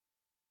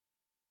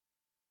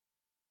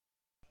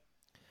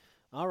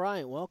All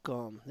right,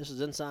 welcome. This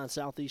is Inside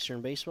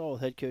Southeastern Baseball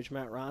with head coach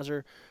Matt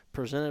Reiser,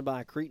 presented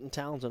by Cretan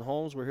Townsend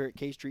Homes. We're here at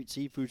K Street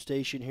Seafood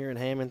Station here in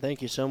Hammond.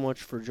 Thank you so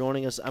much for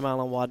joining us. I'm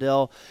Alan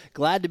Waddell.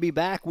 Glad to be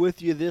back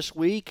with you this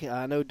week.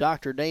 I know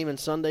Dr. Damon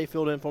Sunday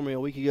filled in for me a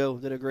week ago,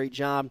 did a great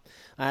job.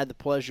 I had the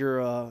pleasure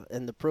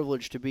and the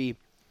privilege to be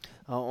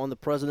on the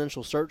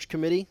Presidential Search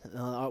Committee.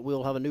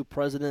 We'll have a new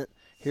president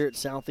here at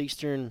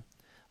Southeastern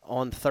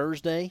on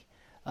Thursday.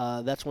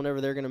 That's whenever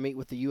they're going to meet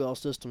with the UL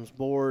Systems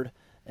Board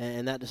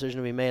and that decision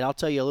to be made. I'll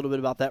tell you a little bit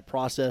about that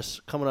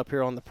process coming up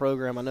here on the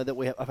program. I know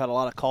that I've had a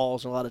lot of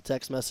calls and a lot of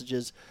text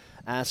messages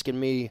asking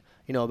me,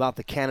 about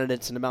the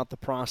candidates and about the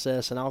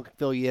process, and I'll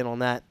fill you in on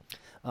that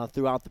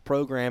throughout the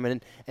program.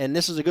 And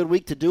this is a good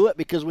week to do it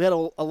because we had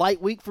a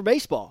light week for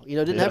baseball.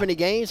 Didn't have any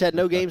games, had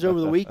no games over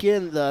the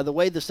weekend. The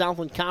way the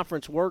Southland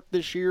Conference worked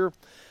this year,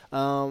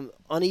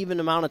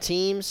 uneven amount of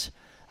teams,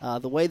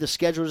 the way the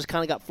schedule just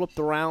kind of got flipped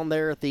around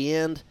there at the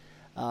end,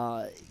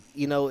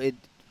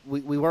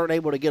 we weren't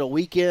able to get a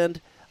weekend.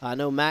 I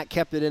know Matt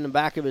kept it in the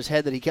back of his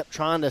head that he kept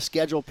trying to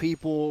schedule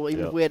people,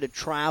 even if we had to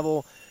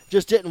travel.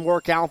 Just didn't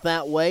work out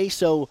that way.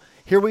 So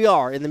here we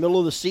are in the middle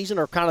of the season,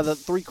 or kind of the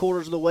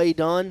three-quarters of the way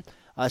done,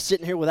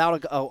 sitting here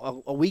without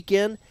a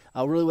weekend,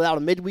 really without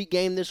a midweek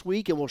game this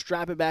week, and we'll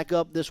strap it back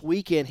up this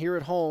weekend here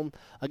at home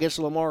against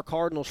the Lamar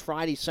Cardinals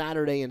Friday,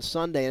 Saturday, and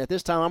Sunday. And at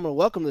this time, I'm going to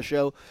welcome to the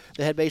show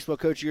the head baseball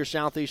coach of your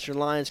Southeastern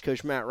Lions,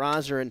 Coach Matt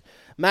Reiser. And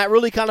Matt,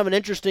 really kind of an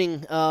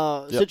interesting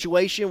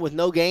situation with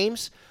no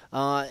games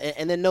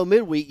and then no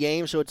midweek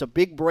game, so it's a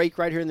big break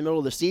right here in the middle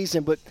of the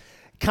season. But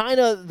kind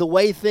of the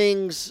way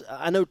things,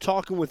 I know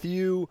talking with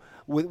you,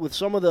 with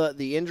some of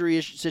the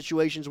injury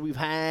situations we've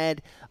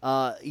had,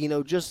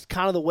 just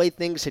kind of the way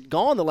things had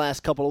gone the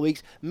last couple of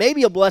weeks,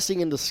 maybe a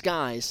blessing in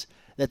disguise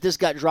that this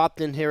got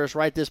dropped in here is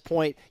right at this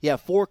point. You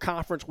have 4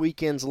 conference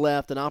weekends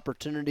left, an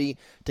opportunity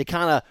to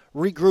kind of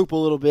regroup a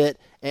little bit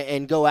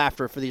and go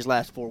after it for these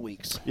last 4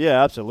 weeks.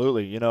 Yeah,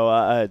 absolutely.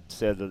 I had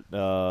said, to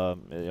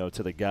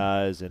the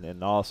guys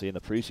and also in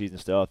the preseason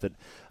stuff that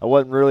I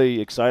wasn't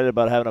really excited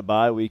about having a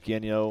bye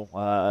weekend.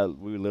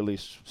 We literally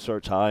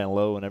searched high and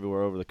low and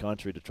everywhere over the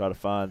country to try to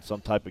find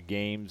some type of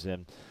games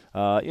and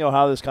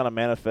how this kind of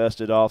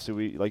manifested.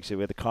 Obviously, like you said,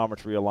 we had the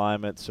conference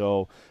realignment.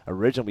 So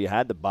originally we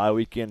had the bye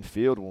weekend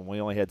field when we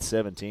only had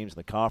 7 teams in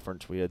the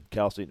conference. We had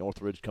Cal State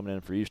Northridge coming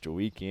in for Easter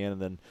weekend,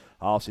 and then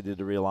obviously did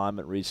the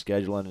realignment,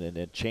 rescheduling, and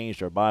it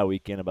changed our bye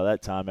weekend. And by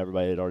that time,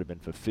 everybody had already been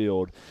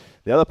fulfilled.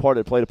 The other part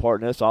that played a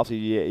part in this, obviously,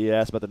 you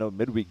asked about the no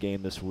midweek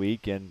game this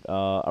week, and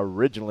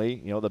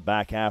originally, the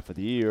back half of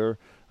the year,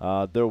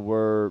 there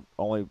was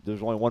only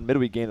one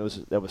midweek game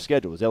that was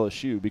scheduled. It was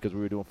LSU, because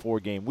we were doing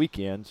 4-game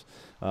weekends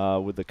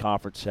with the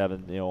conference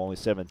having only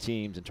 7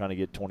 teams and trying to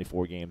get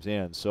 24 games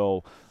in.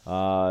 So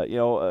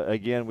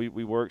again,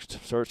 we worked,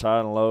 searched high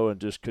and low, and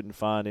just couldn't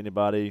find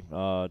anybody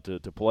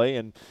to play.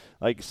 And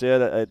like I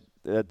said,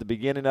 at the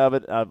beginning of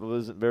it, I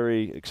wasn't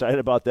very excited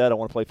about that. I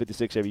want to play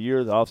 56 every year.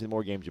 Obviously, the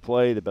more games you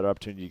play, the better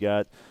opportunity you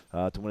got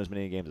to win as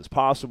many games as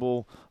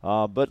possible.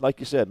 But like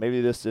you said,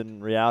 maybe this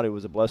in reality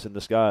was a blessing in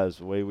disguise.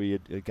 The way we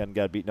had kind of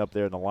got beaten up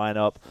there in the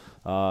lineup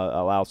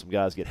allowed some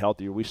guys to get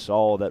healthier. We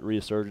saw that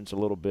resurgence a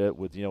little bit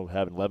with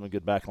having 11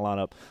 good back in the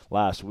lineup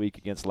last week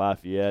against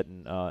Lafayette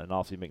and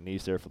obviously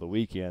McNeese there for the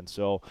weekend.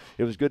 So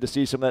it was good to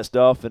see some of that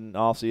stuff and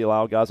obviously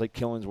allow guys like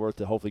Killingsworth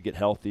to hopefully get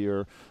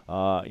healthier.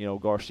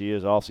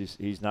 Garcia's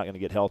obviously he's not going to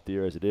get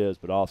healthier as it is,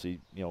 but obviously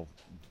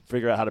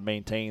figure out how to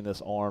maintain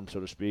this arm, so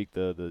to speak,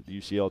 the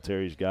UCL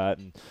Terry's got,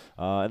 and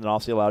then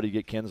also allowed you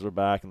to get Kinsler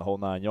back and the whole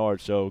 9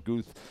 yards. So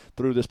Guth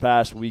through this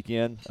past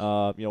weekend, a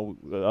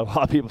lot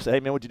of people say, hey,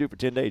 man, what'd you do for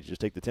 10 days?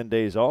 Just take the 10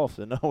 days off?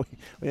 And no,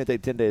 we didn't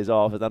take 10 days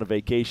off. It's not a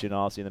vacation,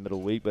 obviously, in the middle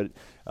of the week, but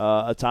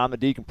a time to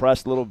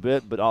decompress a little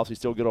bit, but obviously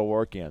still get our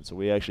work in. So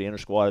we actually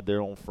inter-squatted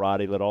there on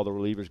Friday, let all the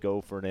relievers go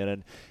for an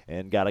inning,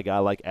 and got a guy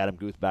like Adam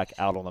Guth back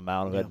out on the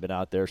mound who hadn't been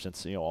out there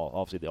since,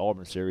 obviously the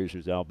Auburn series,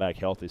 who's out back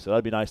healthy. So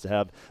that'd be nice to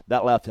have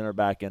that left-hander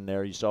back in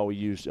there. You saw we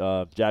used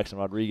Jackson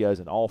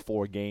Rodriguez in all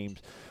 4 games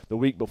the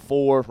week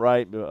before,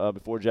 right,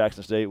 before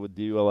Jackson State with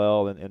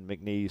ULL and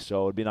McNeese.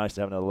 So it'd be nice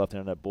to have another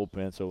left-hander in that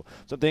bullpen. So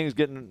some things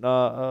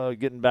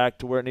getting back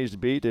to where it needs to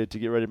be to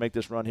get ready to make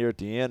this run here at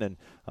the end and,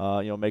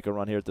 make a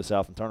run here at the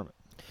Southland Tournament.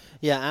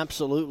 Yeah,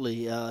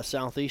 absolutely.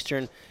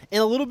 Southeastern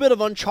in a little bit of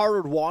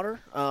uncharted water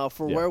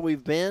for where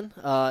we've been.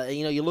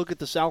 You look at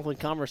the Southland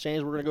Conference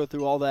standings. We're going to go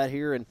through all that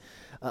here. And,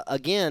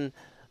 again,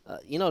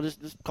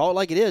 just call it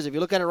like it is. If you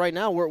look at it right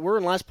now, we're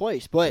in last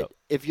place. But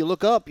if you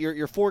look up,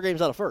 you're 4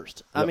 games out of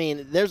first. I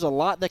mean, there's a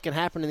lot that can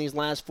happen in these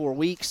last 4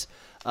 weeks.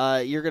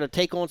 You're going to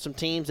take on some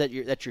teams that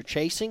you're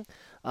chasing.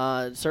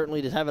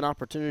 Certainly to have an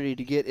opportunity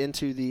to get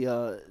into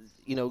the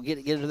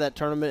get into that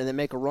tournament and then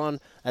make a run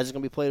as it's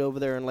going to be played over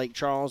there in Lake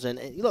Charles. And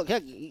look,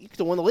 heck, you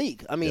can win the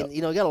league. I mean,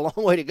 you got a long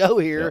way to go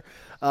here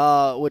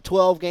with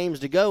 12 games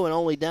to go and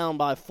only down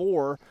by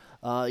 4,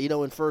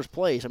 in first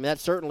place. I mean,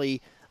 that's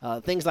certainly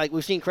things like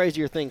we've seen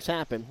crazier things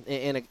happen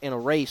in a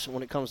race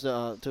when it comes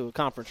to a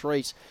conference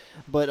race.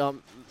 But,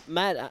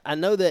 Matt, I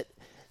know that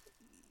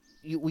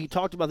we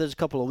talked about this a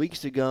couple of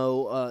weeks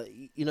ago.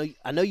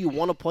 I know you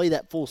want to play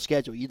that full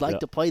schedule. You'd like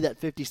to play that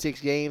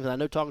 56 games, and I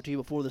know talking to you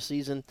before the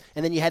season,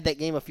 and then you had that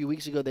game a few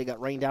weeks ago. They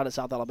got rained out at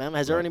South Alabama.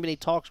 Has there been any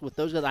talks with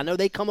those guys? I know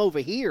they come over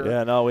here.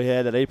 Yeah, no, we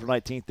had that April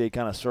 19th. They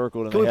kind of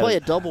circled. And Can we had play a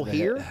double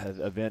here? Had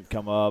an event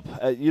come up.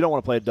 You don't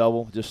want to play a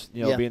double. Just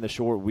being the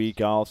short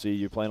week. Obviously,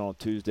 you're playing on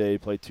Tuesday.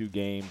 Play 2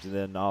 games, and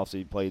then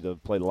obviously play the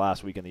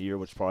last week in the year,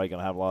 which is probably going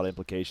to have a lot of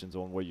implications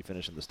on where you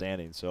finish in the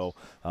standings. So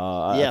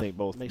I think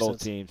both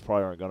teams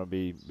probably aren't going to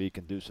be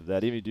conducive to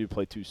that. Even if you do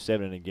play 2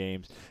 7-inning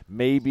games,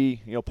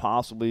 maybe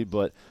possibly,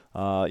 but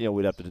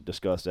we'd have to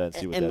discuss that and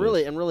see what that is.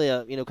 And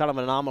really, kind of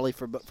an anomaly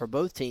for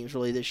both teams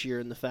really this year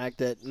in the fact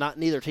that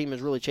neither team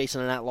is really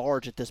chasing an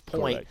at-large at this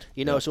point.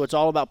 Correct. So it's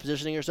all about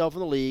positioning yourself in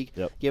the league,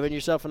 giving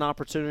yourself an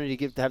opportunity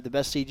to have the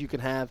best seed you can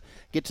have,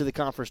 get to the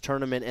conference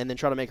tournament, and then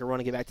try to make a run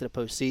and get back to the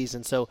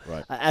postseason. So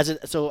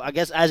I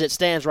guess as it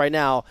stands right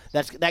now,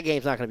 that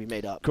game's not going to be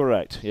made up.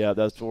 Correct. Yeah,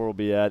 that's where we'll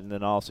be at. And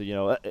then also,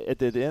 at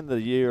the end of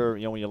the year,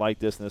 when you're like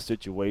this in this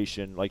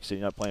situation, like you said,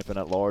 you're not playing for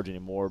that large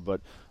anymore,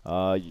 but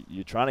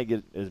you're trying to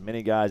get as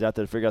many guys out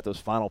there to figure out those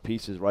final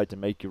pieces, right, to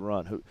make you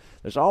run.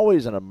 There's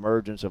always an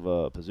emergence of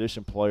a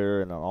position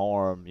player and an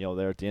arm,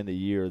 there at the end of the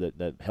year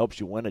that helps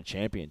you win a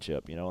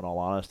championship, in all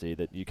honesty,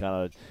 that you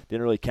kind of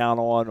didn't really count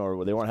on,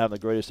 or they weren't having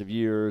the greatest of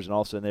years, and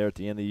all of a sudden there at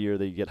the end of the year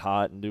they get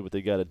hot and do what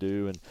they got to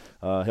do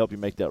and help you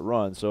make that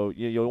run. So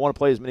you want to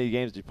play as many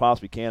games as you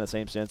possibly can. In the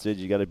same sense is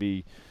you got to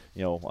be,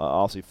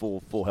 obviously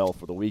full health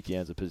for the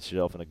weekends to put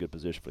yourself in a good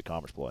position for the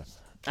conference play.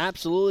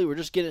 Absolutely. We're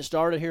just getting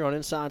started here on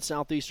Inside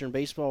Southeastern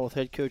Baseball with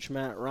head coach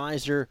Matt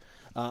Reiser.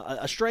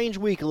 A strange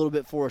week a little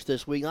bit for us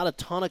this week. Not a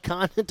ton of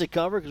content to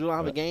cover because we don't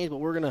have a games, but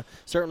we're going to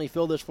certainly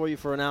fill this for you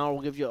for an hour.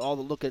 We'll give you all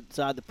the look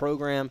inside the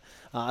program.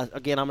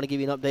 Again, I'm going to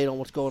give you an update on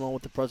what's going on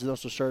with the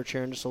presidential search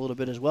here in just a little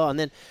bit as well. And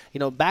then,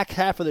 back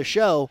half of the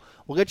show,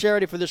 we'll get you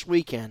ready for this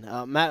weekend.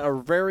 Matt, a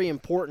very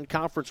important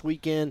conference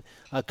weekend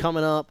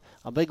coming up.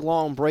 A big,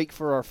 long break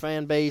for our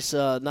fan base,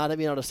 not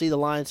being able to see the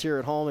Lions here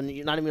at home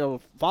and not even able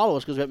to follow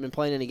us because we haven't been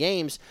playing any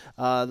games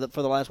for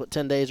the last,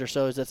 10 days or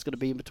so. That's going to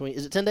be in between.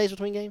 Is it 10 days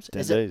between games?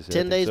 10 days.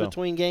 10 days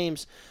between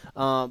games.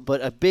 But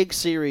a big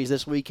series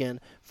this weekend,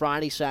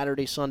 Friday,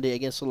 Saturday, Sunday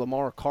against the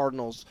Lamar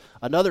Cardinals,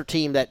 another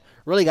team that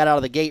really got out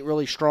of the gate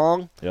really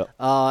strong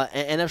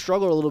and have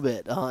struggled a little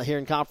bit here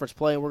in conference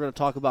play, and we're going to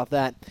talk about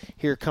that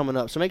here coming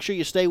up. So make sure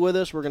you stay with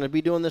us. We're going to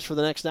be doing this for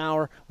the next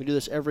hour. We do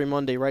this every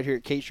Monday right here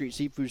at K Street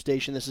Seafood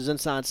Station. This is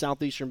Inside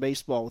Southeastern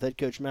Baseball with head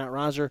coach Matt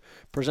Reiser,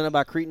 presented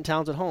by Cretin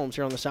Townsend Homes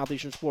here on the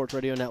Southeastern Sports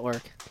Radio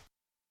Network.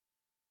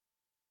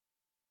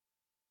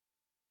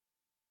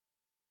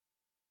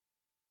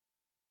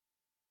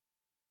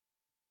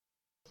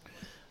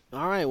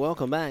 All right,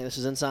 welcome back. This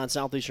is Inside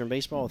Southeastern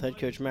Baseball with head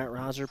coach Matt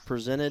Reiser,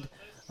 presented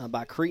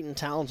by Cretin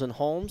Townsend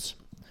Homes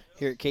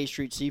here at K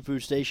Street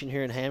Seafood Station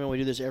here in Hammond. We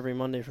do this every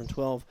Monday from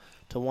 12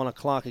 to 1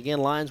 o'clock. Again,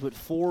 Lions with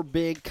 4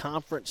 big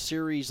conference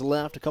series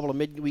left, a couple of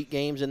midweek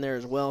games in there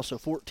as well, so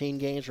 14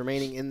 games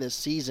remaining in this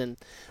season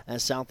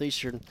as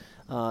Southeastern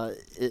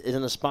is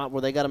in a spot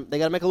where they got to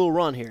make a little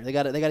run here. They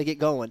got to get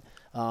going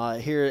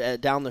here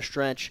down the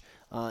stretch,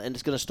 and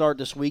it's going to start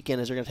this weekend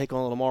as they're going to take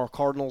on the Lamar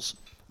Cardinals.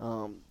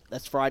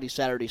 That's Friday,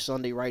 Saturday,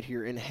 Sunday right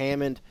here in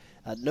Hammond.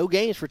 No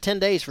games for 10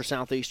 days for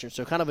Southeastern,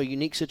 so kind of a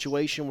unique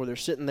situation where they're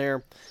sitting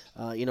there,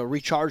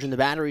 recharging the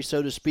battery,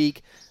 so to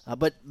speak.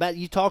 But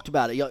you talked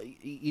about it.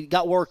 You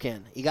got work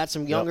in. You got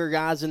some younger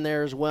guys in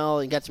there as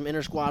well. You got some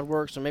inter-squad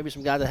work, so maybe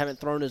some guys that haven't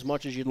thrown as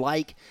much as you'd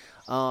like.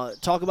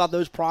 Talk about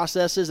those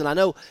processes. And I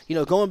know,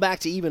 going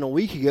back to even a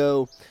week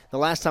ago, the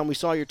last time we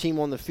saw your team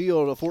on the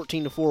field, a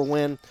 14-4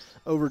 win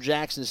over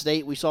Jackson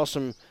State. We saw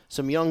some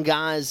young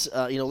guys,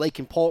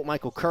 Lakin Polk,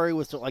 Michael Curry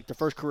with the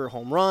first career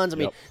home runs. I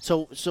mean,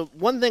 so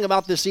one thing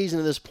about this season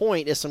at this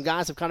point is some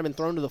guys have kind of been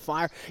thrown to the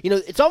fire.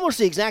 It's almost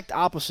the exact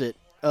opposite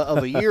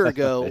of a year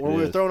ago where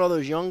we were throwing all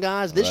those young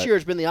guys. This year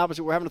it's been the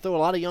opposite. We're having to throw a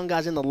lot of young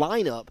guys in the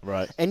lineup.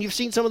 Right. And you've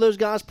seen some of those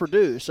guys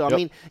produce. So, I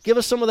mean, give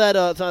us some of that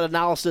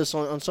analysis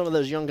on some of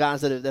those young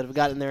guys that have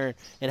gotten there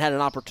and had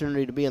an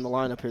opportunity to be in the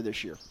lineup here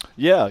this year.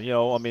 Yeah,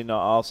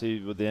 obviously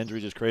with the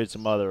injury just created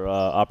some other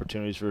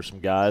opportunities for some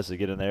guys to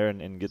get in there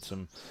and get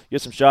some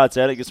shots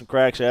at it, get some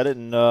cracks at it.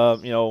 And,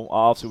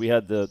 obviously we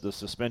had the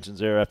suspensions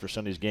there after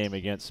Sunday's game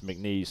against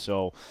McNeese.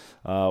 So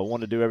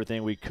wanted to do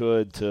everything we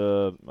could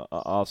to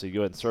obviously go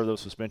ahead and serve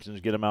those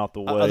suspensions, get them out the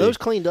way. Are those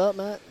cleaned up,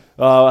 Matt?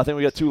 I think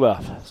we got 2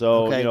 left.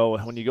 So,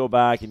 when you go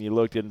back and you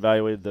looked and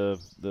evaluated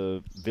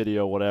the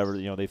video, whatever,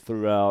 they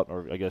threw out,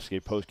 or I guess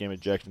gave post-game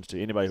ejections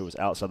to anybody who was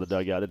outside the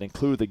dugout. It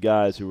included the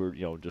guys who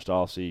were, just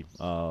obviously,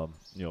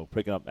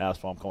 picking up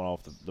asphalt coming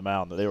off the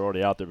mound. They were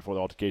already out there before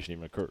the altercation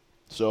even occurred.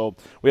 So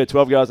we had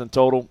 12 guys in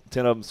total.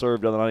 10 of them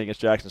served the other night against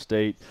Jackson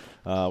State.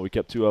 We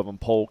kept 2 of them,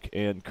 Polk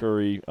and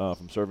Curry,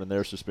 from serving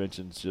their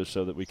suspensions just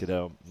so that we could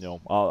have,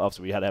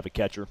 obviously we had to have a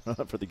catcher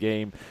for the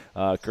game.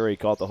 Curry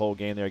caught the whole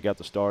game there, got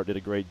the start, did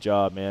a great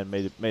job, man.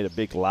 Made a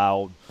big,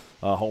 loud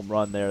home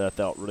run there that I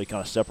thought really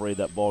kind of separated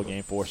that ball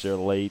game for us there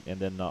late. And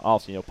then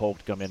also, Polk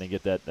to come in and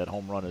get that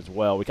home run as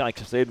well. We kind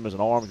of saved him as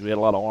an arm because we had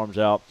a lot of arms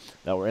out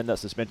that were in that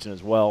suspension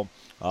as well.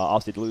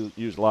 Obviously,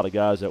 used a lot of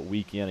guys that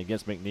weekend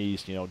against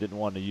McNeese. Didn't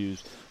want to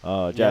use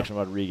Jackson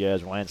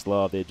Rodriguez or Lance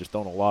Love. They had just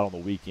thrown a lot on the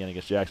weekend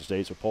against Jackson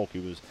State. So Polk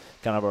was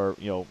kind of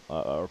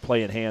our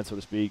play in hand, so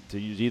to speak, to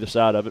use either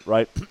side of it,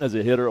 right, as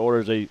a hitter or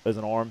as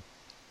an arm.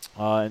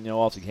 And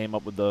also came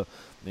up with the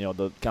kind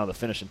of the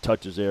finishing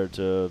touches there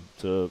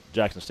to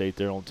Jackson State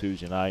there on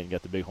Tuesday night and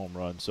got the big home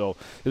run. So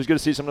it was good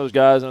to see some of those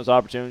guys and those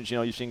opportunities.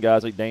 You've seen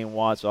guys like Dane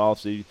Watts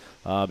obviously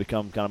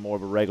become kind of more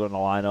of a regular in the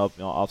lineup.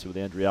 Obviously with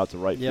the injury out to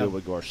right field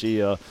with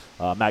Garcia.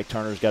 Mac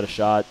Turner's got a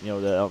shot,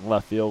 out in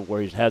left field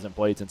where he hasn't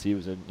played since he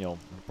was in,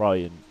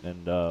 probably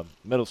in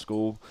middle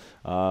school.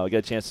 Got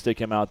a chance to stick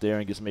him out there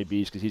and get some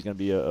ABs because he's going to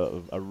be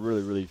a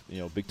really,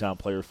 really big-time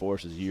player for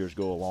us as years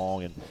go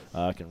along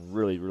and can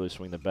really, really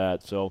swing the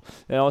bat. So,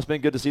 it's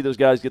been good to see those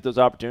guys get those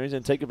opportunities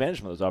and take advantage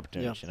of those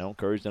opportunities. Yeah.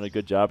 Curry's done a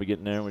good job of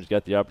getting there when he's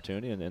got the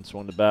opportunity and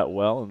swung the bat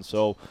well. And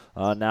so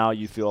now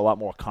you feel a lot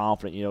more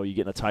confident. You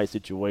get in a tight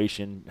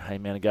situation. Hey,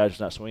 man, a guy's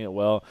just not swinging it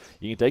well.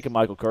 You can take a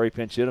Michael Curry,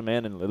 pinch hit him,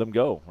 man, and let him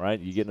go, right?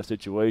 You get in a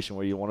situation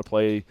where you want to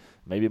play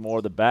maybe more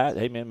of the bat.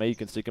 Hey, man, maybe you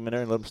can stick him in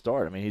there and let him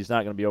start. I mean, he's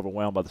not going to be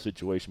overwhelmed by the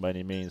situation by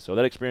any means. So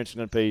that experience is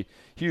going to pay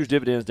huge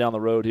dividends down the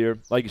road here.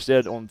 Like you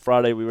said, on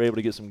Friday we were able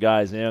to get some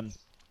guys in,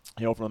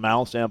 from the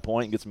mound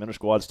standpoint, and get some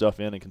inter-squad stuff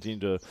in and continue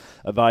to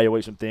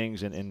evaluate some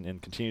things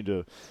and continue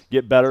to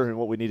get better in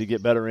what we need to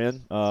get better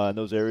in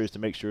those areas to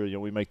make sure,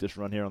 we make this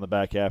run here on the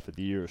back half of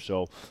the year.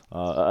 So,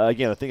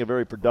 again, I think a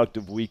very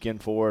productive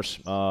weekend for us.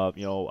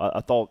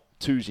 I thought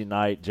Tuesday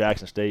night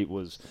Jackson State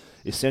was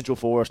essential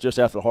for us just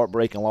after the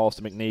heartbreaking loss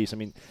to McNeese. I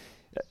mean,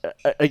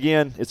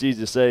 again, it's easy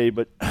to say,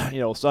 but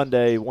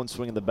Sunday, one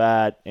swing of the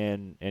bat,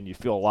 and you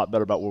feel a lot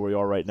better about where we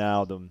are right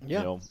now than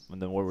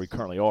than where we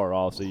currently are.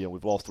 Obviously,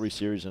 we've lost 3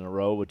 series in a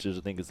row, which is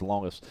I think is the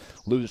longest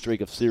losing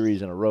streak of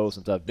series in a row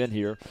since I've been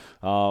here.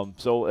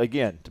 So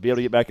again, to be able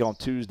to get back on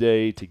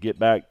Tuesday, to get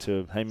back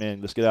to, hey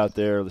man, let's get out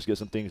there, let's get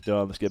some things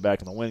done, let's get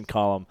back in the win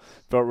column.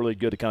 Felt really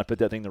good to kind of put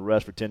that thing to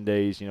rest for 10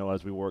 days,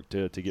 as we work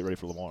to get ready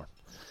for Lamar.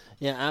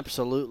 Yeah,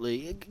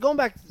 absolutely. Going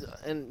back,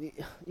 and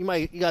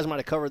you guys might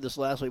have covered this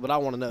last week, but I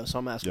want to know, so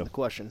I'm asking the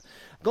question.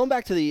 Going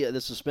back to the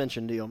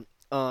suspension deal,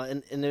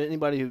 and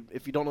anybody who,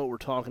 if you don't know what we're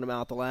talking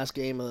about, the last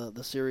game of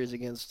the series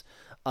against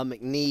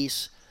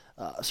McNeese,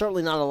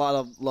 certainly not a lot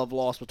of love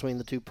lost between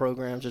the two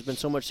programs. There's been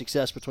so much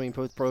success between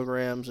both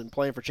programs and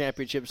playing for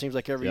championships. It seems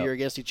like every year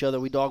against each other.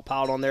 We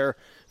dogpiled on their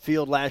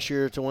field last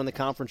year to win the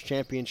conference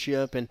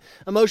championship, and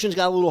emotions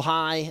got a little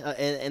high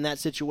in that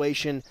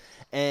situation,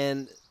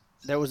 and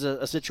there was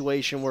a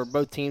situation where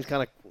both teams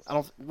kind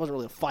of, it wasn't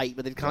really a fight,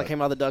 but they kind of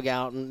came out of the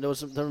dugout and there was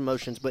some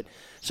emotions. But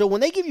so when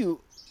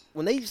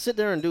they sit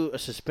there and do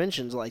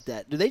suspensions like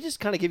that, do they just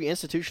kind of give you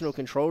institutional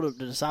control to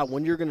decide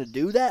when you're going to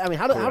do that? I mean,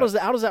 how does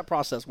that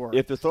process work?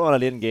 If they're throwing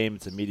it in game,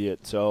 it's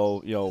immediate.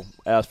 So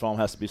Asphalt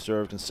has to be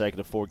served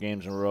consecutive 4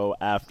 games in a row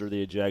after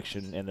the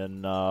ejection, and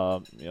then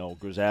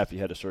Grizafi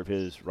had to serve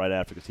his right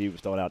after because he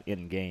was thrown out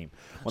in game.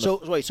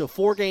 So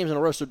 4 games in a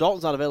row. So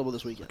Dalton's not available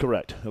this weekend.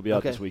 Correct. He'll be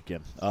out this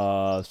weekend.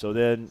 So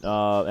then,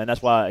 and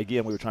that's why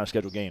again we were trying to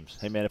schedule games.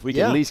 Hey man, if we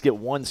can at least get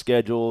one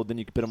scheduled, then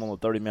you can put them on the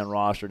 30-man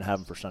roster and have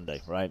them for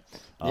Sunday, right?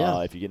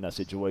 If you get in that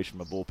situation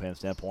from a bullpen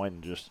standpoint,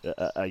 and just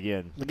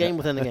again, the game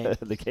within the game,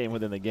 the game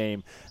within the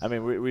game. I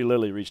mean, we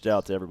literally reached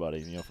out to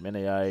everybody, from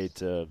NAIA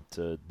to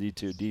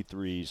D2,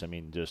 D3s. I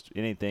mean, just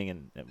anything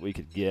and we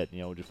could get,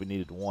 just we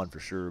needed one for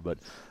sure, but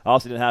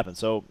obviously didn't happen.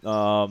 So,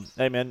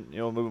 hey man,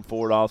 moving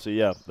forward, obviously,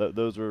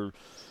 those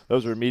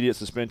are immediate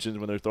suspensions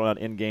when they're thrown out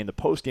in-game. The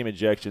post-game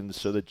ejections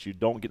so that you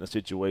don't get in a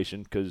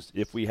situation, because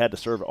if we had to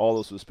serve all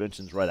those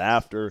suspensions right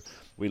after,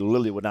 we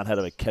literally would not have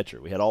a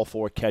catcher. We had all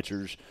 4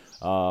 catchers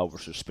were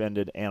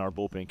suspended, and our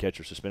bullpen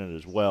catcher suspended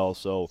as well.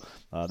 So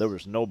there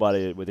was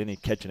nobody with any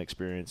catching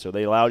experience. So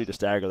they allowed you to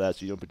stagger that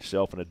so you don't put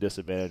yourself in a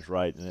disadvantage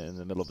right in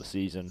the middle of the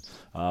season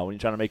when you're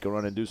trying to make a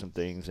run and do some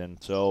things. And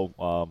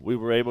so we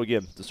were able,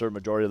 again, to serve a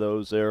majority of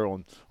those there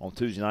on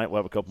Tuesday night. We'll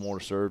have a couple more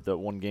to serve that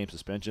 1-game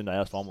suspension.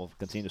 Asphalt will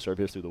continue to serve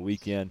his through the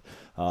weekend,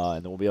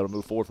 and then we'll be able to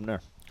move forward from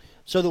there.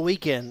 So the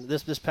weekend,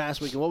 this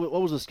past weekend, what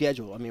was the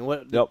schedule? I mean,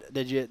 what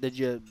did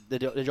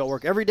y'all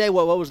work every day?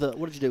 What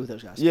did you do with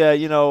those guys? Yeah,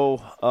 in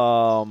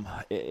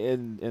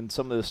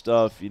some of this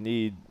stuff, they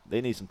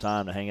need some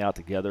time to hang out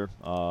together.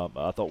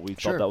 I thought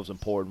that was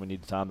important. We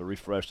need time to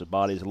refresh the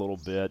bodies a little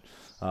bit.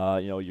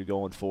 You're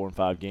going 4 and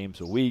 5 games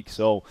a week,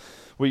 so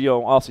we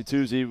obviously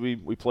Tuesday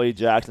we played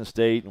Jackson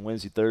State, and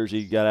Wednesday,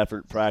 Thursday got after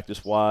it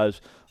practice-wise.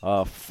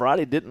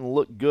 Friday didn't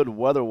look good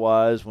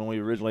weather-wise when we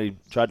originally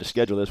tried to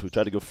schedule this. We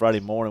tried to go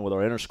Friday morning with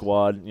our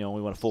inter-squad. We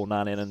went a full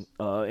 9-inning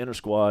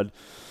inter-squad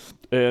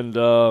and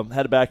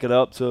had to back it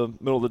up to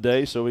middle of the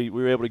day. So we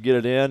were able to get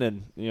it in,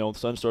 and the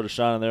sun started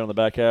shining there on the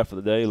back half of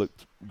the day.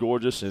 Looked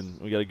gorgeous, and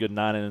we got a good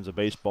 9 innings of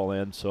baseball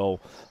in. So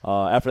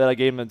after that, I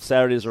gave them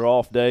Saturday as their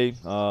off day,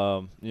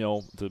 to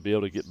be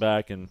able to get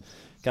back and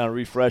kind of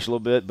refresh a little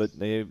bit. But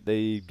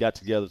they got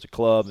together as a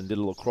club and did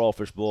a little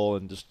crawfish bowl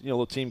and just,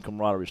 little team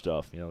camaraderie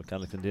stuff,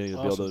 kind of continue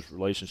to build those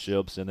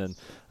relationships. And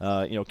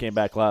then, came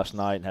back last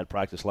night and had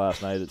practice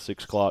last night at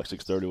 6 o'clock,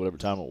 6:30, whatever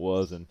time it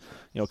was. And,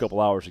 a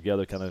couple hours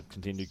together, kind of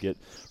continue to get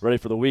ready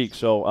for the week.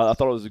 So I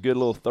thought it was a good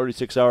little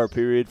 36-hour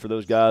period for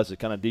those guys to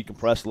kind of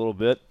decompress a little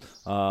bit,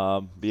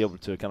 be able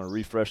to kind of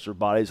refresh their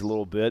bodies a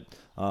little bit,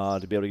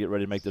 to be able to get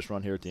ready to make this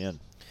run here at the end.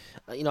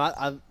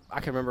 I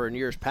can remember in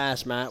years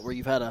past, Matt, where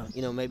you've had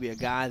maybe a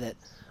guy that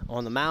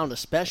on the mound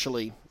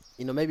especially,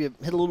 maybe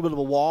hit a little bit of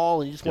a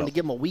wall and you just wanted to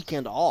give him a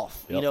weekend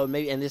off,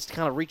 maybe and just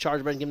kind of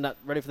recharge and get him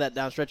ready for that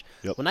down stretch.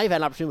 Well, now you've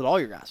had an opportunity with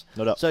all your guys.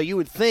 No doubt. So you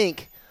would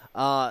think,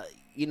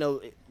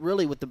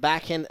 really with the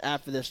back end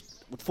after this,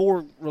 with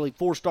four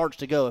starts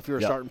to go if you're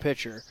a starting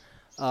pitcher,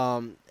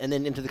 and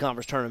then into the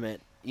conference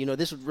tournament,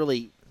 this would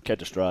really catch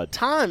a stride.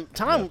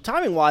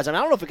 Timing-wise, I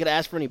don't know if it could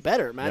ask for any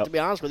better, Matt, to be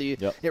honest with you.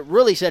 It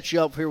really sets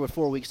you up here with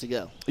 4 weeks to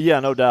go.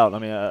 Yeah, no doubt. I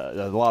mean,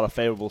 a lot of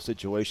favorable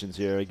situations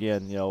here.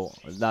 Again,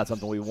 not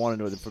something we wanted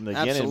from the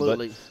beginning.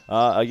 Absolutely.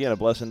 But, again, a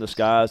blessing in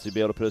disguise to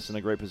be able to put us in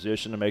a great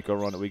position to make our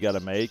run that we got to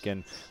make.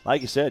 And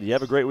like you said, you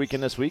have a great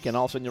weekend this week, and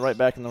all of a sudden you're right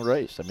back in the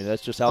race. I mean,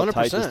 that's just how 100%.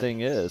 tight this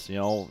thing is.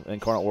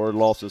 Incarnate Word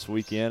lost this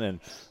weekend, and,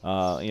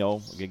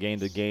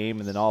 gained a game.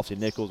 And then obviously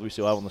Nichols we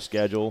still have on the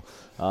schedule.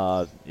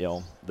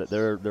 That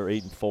they're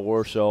 8-4.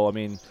 So, I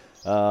mean,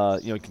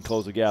 you can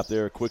close the gap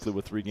there quickly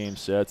with 3-game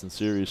sets and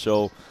series.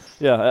 So,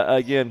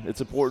 again,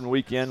 it's an important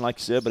weekend, like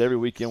you said, but every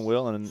weekend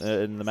will, and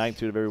the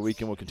magnitude of every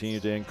weekend will continue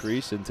to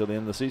increase until the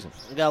end of the season.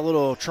 We got a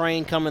little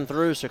train coming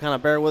through, so kind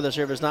of bear with us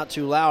here if it's not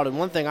too loud. And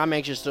one thing I'm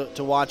anxious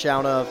to watch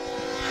out of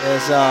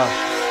is,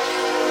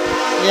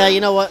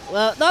 you know what?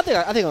 Well, I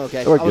think I'm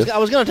okay. I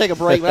was going to take a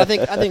break, but I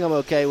think I'm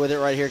okay with it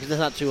right here because it's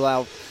not too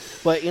loud.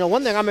 But,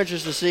 one thing I'm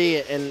interested to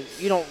see, and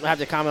you don't have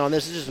to comment on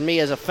this, it's just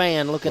me as a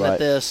fan looking at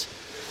this.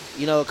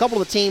 A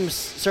couple of the teams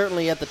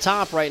certainly at the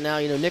top right now,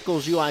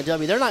 Nichols,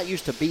 UIW, they're not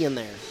used to being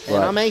there. And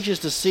I'm anxious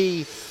to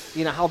see,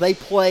 how they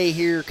play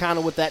here kind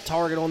of with that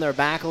target on their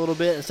back a little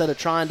bit instead of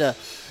trying to,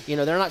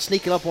 they're not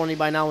sneaking up on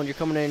anybody now when you're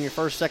coming in your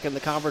first, second in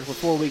the conference with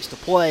 4 weeks to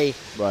play.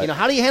 Right.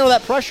 How do you handle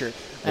that pressure?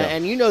 Yeah.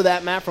 And you know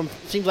that, Matt, from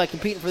seems like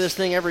competing for this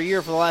thing every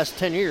year for the last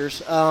 10 years.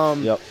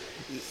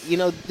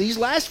 These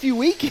last few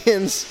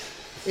weekends –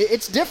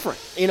 it's different.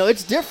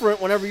 It's different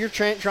whenever you're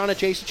trying to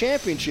chase a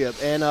championship.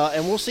 And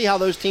we'll see how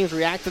those teams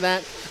react to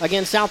that.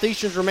 Again,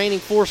 Southeastern's remaining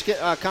 4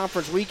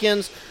 conference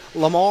weekends.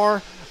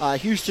 Lamar,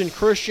 Houston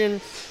Christian.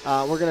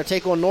 We're going to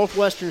take on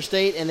Northwestern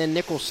State and then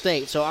Nicholls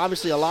State. So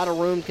obviously a lot of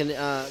room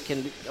a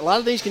lot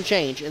of these can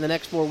change in the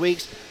next 4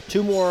 weeks.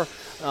 2 more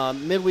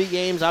midweek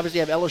games. Obviously,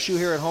 you have LSU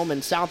here at home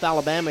and South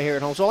Alabama here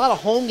at home. So a lot of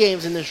home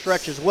games in this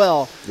stretch as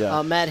well,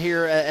 Matt,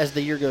 here as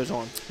the year goes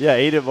on. Yeah,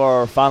 8 of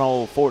our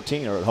final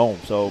 14 are at home.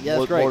 So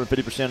more great. than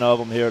 50% of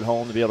them here at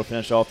home to be able to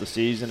finish off the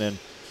season. And,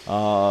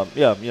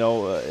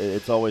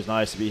 it's always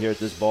nice to be here at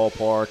this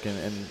ballpark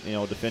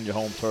and defend your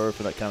home turf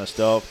and that kind of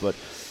stuff. But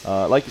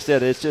like you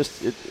said,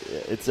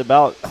 it's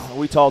about –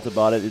 we talked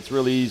about it. It's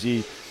really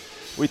easy.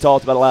 We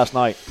talked about it last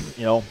night.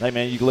 Hey,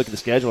 man, you can look at the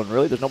schedule, and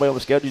really there's nobody on the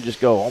schedule. You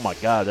just go, oh, my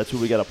God, that's who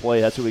we got to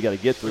play. That's who we got to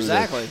get through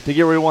to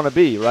get where we want to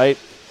be, right?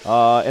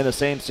 In the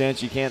same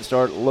sense, you can't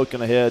start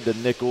looking ahead to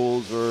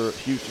Nichols or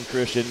Houston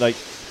Christian. Like,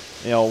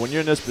 when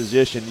you're in this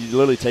position, you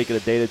literally take it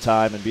a day at a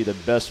time and be the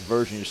best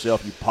version of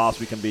yourself you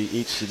possibly can be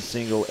each and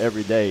single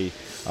every day.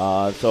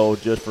 So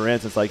just for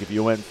instance, like if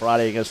you win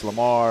Friday against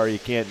Lamar, you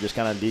can't just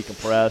kind of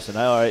decompress and,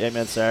 all right,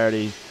 amen,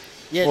 Saturday.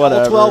 Yeah,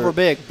 whatever. all 12 are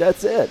big.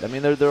 That's it. I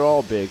mean, they're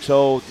all big.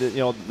 So,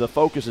 the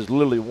focus is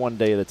literally one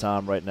day at a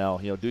time right now.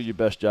 Do your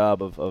best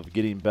job of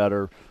getting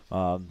better.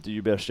 Do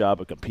your best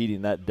job of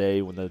competing that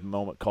day when the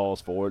moment calls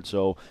for it.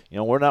 So,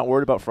 we're not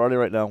worried about Friday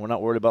right now. We're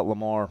not worried about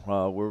Lamar.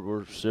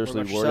 We're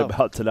seriously worried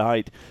about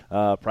tonight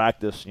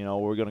practice.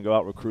 We're going to go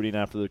out recruiting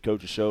after the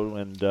coaches show.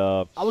 And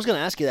I was going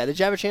to ask you that. Did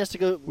you have a chance to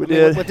go? We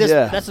did. With this,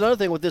 yeah. That's another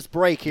thing with this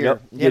break here.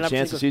 Yep. You get a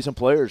chance to see some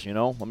players, I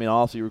mean,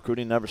 obviously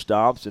recruiting never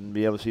stops, and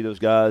be able to see those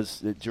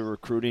guys that you're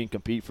recruiting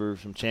compete for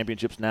some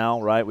championships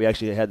now, right? We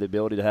actually had the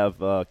ability to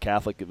have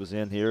Catholic that was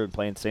in here and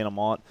playing St.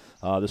 Amant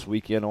this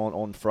weekend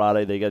on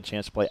Friday. They got a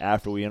chance to play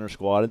after we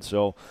inter-squatted,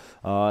 so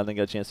and then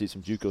got a chance to see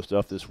some JUCO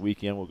stuff this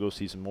weekend. We'll go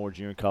see some more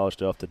junior college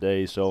stuff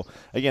today. So,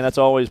 again, that's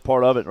always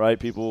part of it, right?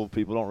 People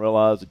don't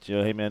realize that,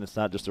 hey, man, it's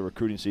not just a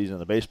recruiting season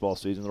and the baseball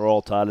season. They're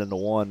all tied into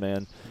one,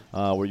 man,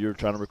 where you're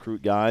trying to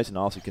recruit guys and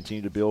also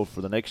continue to build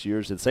for the next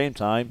years. At the same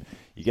time,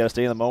 you got to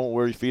stay in the moment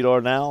where your feet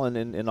are now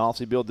and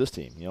obviously build this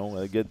team,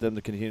 get them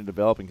to continue to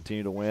develop and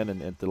continue to win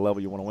and at the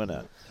level you want to win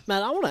at.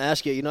 Matt, I want to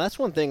ask you, that's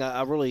one thing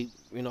I really,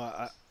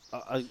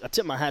 I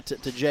tip my hat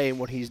to Jay and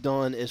what he's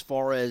done as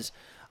far as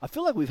I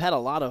feel like we've had a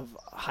lot of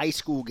high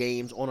school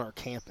games on our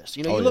campus.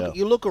 You know, Oh,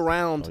 you look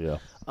around.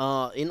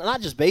 Oh, yeah. Not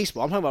just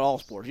baseball. I'm talking about all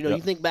sports. You know, Yep.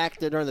 you think back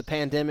to during the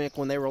pandemic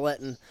when they were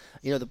letting,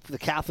 the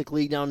Catholic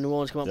League down in New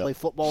Orleans come out and play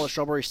football at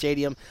Strawberry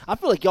Stadium. I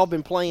feel like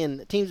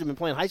teams have been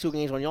playing high school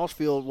games on y'all's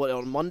field,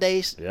 on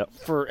Mondays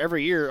for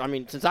every year. I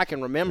mean, since I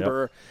can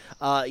remember.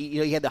 Yep.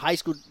 You had the high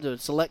school the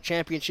select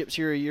championships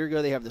here a year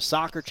ago. They have the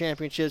soccer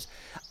championships.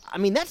 I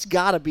mean, that's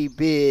got to be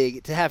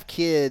big to have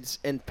kids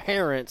and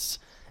parents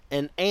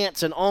and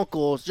aunts and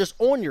uncles just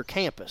on your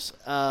campus.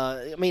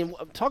 I mean,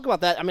 talk about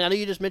that. I mean, I know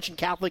you just mentioned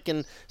Catholic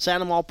and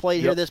Santa Maria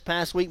played here this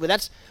past week,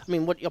 but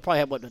you'll probably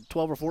have,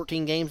 12 or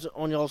 14 games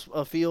on y'all's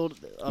field?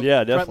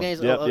 Yeah, definitely.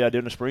 Games? Yeah,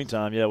 during the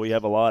springtime, we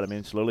have a lot. I mean,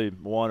 it's literally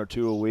 1 or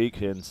 2 a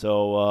week, and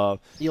so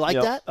you like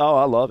that? Oh,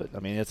 I love it. I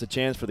mean, it's a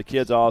chance for the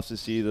kids also to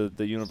see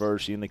the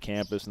university and the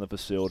campus and the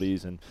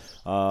facilities, and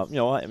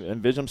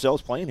envision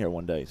themselves playing here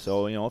one day.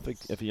 So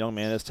if a young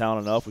man is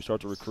talented enough, we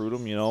start to recruit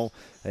them.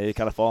 They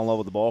kind of fall in love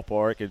with the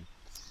ballpark and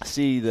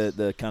see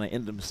the kind of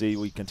intimacy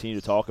we continue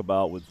to talk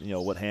about with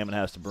what Hammond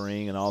has to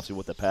bring and obviously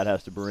what the Pat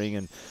has to bring,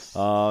 and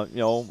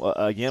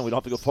again, we don't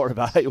have to go far to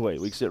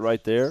evaluate. We can sit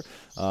right there.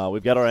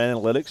 We've got our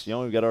analytics.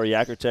 We've got our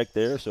Yacker Tech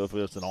there. So if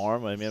it's an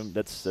arm, I mean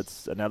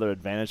that's another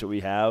advantage that we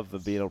have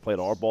of being able to play at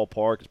our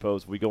ballpark. As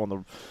opposed if we go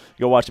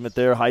watch them at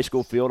their high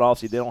school field.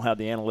 Obviously, they don't have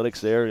the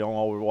analytics there.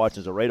 All we're watching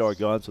is a radar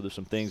gun. So there's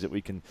some things that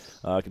we can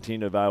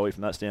continue to evaluate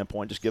from that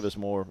standpoint. Just give us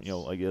more,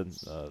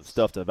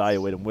 stuff to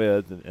evaluate them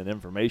with and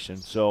information.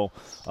 So.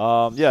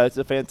 It's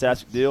a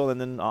fantastic deal. And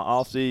then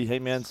I'll see, hey,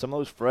 man, some of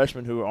those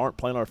freshmen who aren't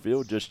playing our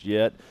field just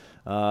yet,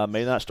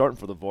 maybe not starting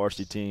for the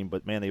varsity team,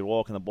 but, man, they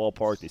walk in the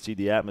ballpark, they see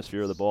the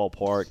atmosphere of the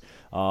ballpark.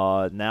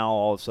 Now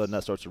all of a sudden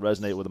that starts to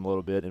resonate with them a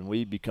little bit, and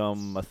we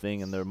become a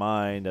thing in their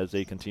mind as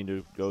they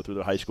continue to go through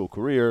their high school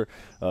career.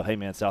 Hey,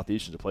 man,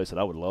 Southeastern's a place that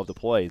I would love to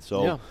play.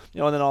 So, and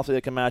then also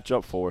they can match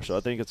up for us. So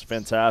I think it's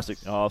fantastic.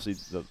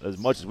 Obviously, as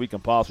much as we can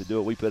possibly do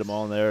it, we put them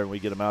on there and we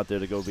get them out there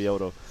to go be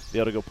able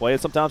to go play.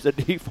 And sometimes at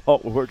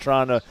default we're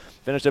trying to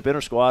finish up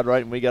inter-squad,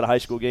 right, and we got a high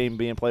school game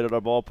being played at our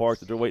ballpark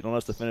that they're waiting on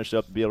us to finish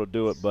up to be able to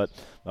do it. But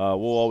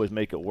we'll always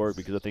make it work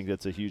because I think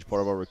that's a huge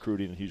part of our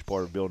recruiting and a huge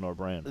part of building our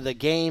brand. The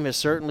game has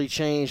certainly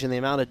changed, and the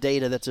amount of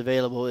data that's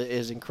available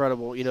is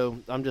incredible.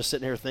 I'm just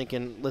sitting here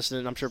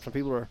listening. I'm sure some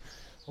people are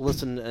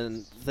listening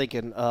and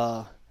thinking,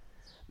 go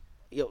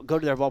to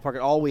their ballpark, and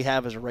all we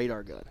have is a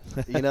radar gun.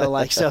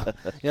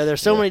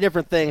 There's so many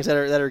different things that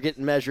are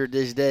getting measured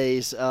these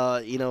days.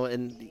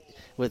 And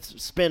with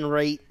spin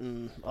rate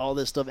and all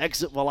this stuff,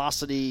 exit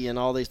velocity and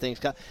all these things.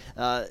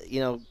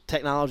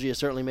 Technology has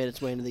certainly made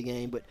its way into the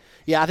game. But,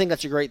 I think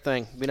that's a great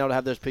thing, being able to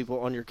have those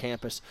people on your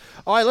campus.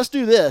 All right, let's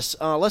do this.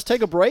 Let's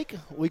take a break.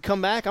 We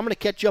come back. I'm going to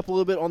catch you up a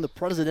little bit on the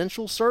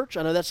presidential search.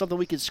 I know that's something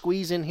we could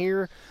squeeze in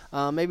here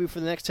maybe for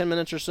the next 10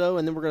 minutes or so,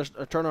 and then we're going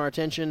to turn our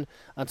attention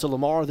to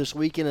Lamar this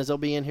weekend as they'll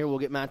be in here. We'll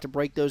get Matt to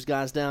break those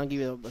guys down,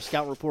 give you a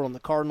scout report on the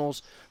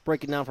Cardinals,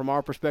 break it down from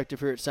our perspective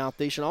here at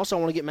Southeastern. Also, I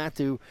want to get Matt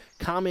to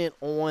comment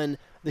on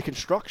the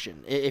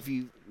construction. If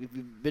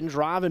you've been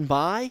driving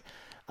by,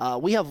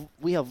 we have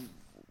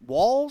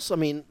walls. I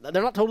mean,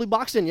 they're not totally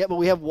boxed in yet, but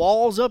we have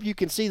walls up. You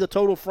can see the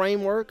total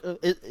framework.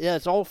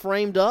 It's all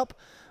framed up.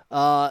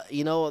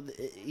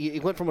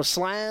 It went from a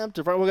slab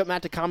to front. We'll get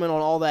Matt to comment on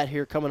all that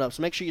here coming up.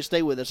 So make sure you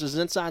stay with us. This is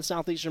Inside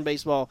Southeastern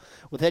Baseball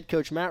with head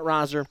coach Matt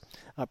Reiser,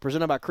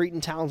 presented by Cretin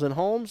Townsend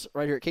Homes,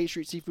 right here at K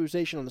Street Seafood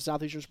Station on the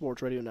Southeastern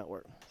Sports Radio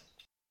Network.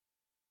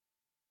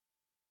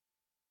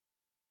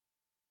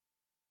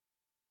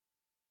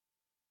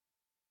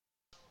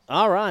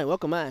 All right,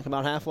 welcome back.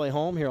 About halfway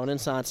home here on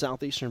Inside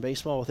Southeastern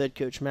Baseball with head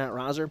coach Matt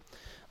Reiser,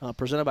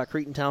 presented by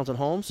Cretin Townsend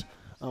Homes.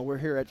 We're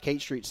here at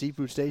Kate Street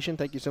Seafood Station.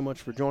 Thank you so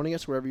much for joining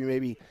us, wherever you may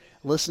be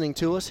listening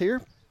to us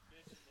here.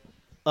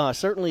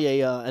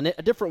 Certainly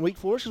a different week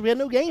for us because we had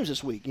no games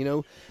this week.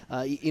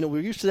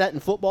 We're used to that in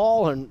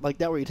football and like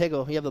that where you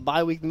have the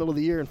bye week in the middle of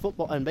the year in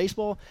football and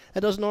baseball. That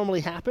doesn't normally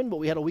happen, but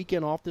we had a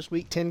weekend off this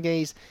week, 10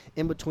 days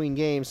in between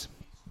games.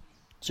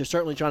 So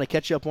certainly trying to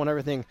catch up on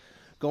everything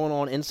going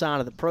on inside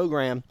of the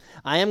program.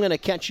 I am going to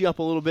catch you up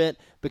a little bit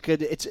because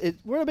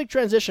we're at a big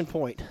transition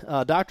point.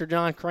 Dr.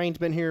 John Crane's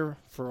been here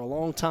for a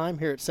long time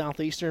here at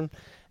Southeastern,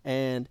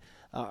 and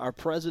our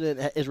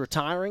president is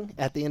retiring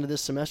at the end of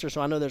this semester, so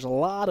I know there's a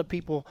lot of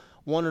people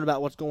wondering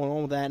about what's going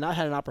on with that, and I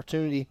had an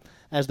opportunity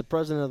as the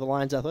president of the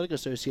Lions Athletic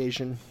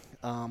Association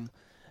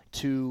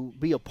to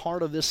be a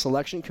part of this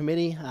selection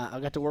committee. I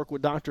got to work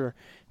with Dr.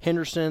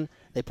 Henderson.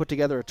 They put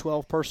together a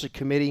 12-person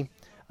committee,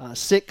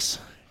 6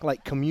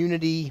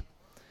 community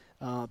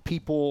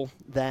people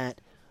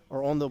that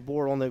are on the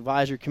board, on the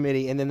advisory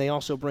committee, and then they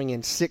also bring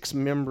in 6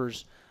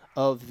 members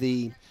of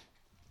the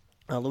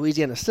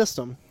Louisiana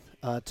system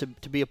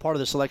to be a part of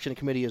the selection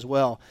committee as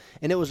well.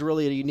 And it was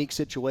really a unique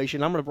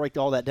situation. I'm going to break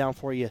all that down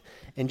for you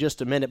in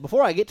just a minute.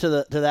 Before I get to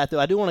that, though,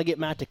 I do want to get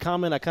Matt to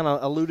comment. I kind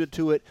of alluded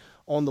to it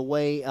on the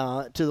way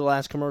to the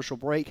last commercial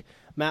break.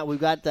 Matt,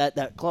 we've got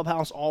that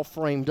clubhouse all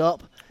framed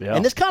up. Yeah.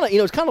 And this kind of,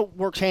 it kind of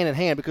works hand in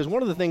hand because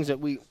one of the things that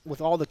we,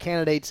 with all the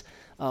candidates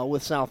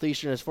with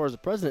Southeastern as far as the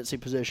presidency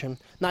position,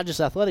 not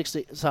just athletics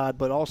side,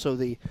 but also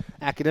the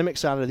academic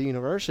side of the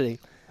university.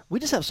 We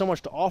just have so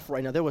much to offer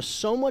right now. There was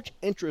so much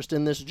interest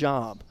in this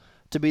job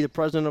to be the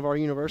president of our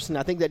university, and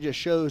I think that just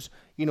shows,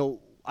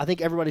 I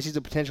think everybody sees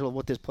the potential of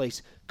what this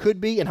place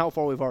could be and how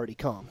far we've already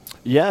come.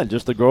 Yeah,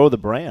 just to grow the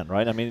brand,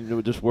 right? I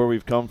mean, just where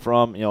we've come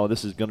from.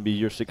 This is going to be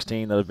year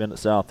 16 that I've been at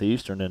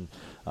Southeastern, and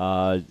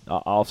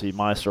obviously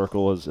my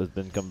circle has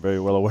become very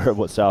well aware of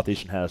what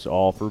Southeastern has to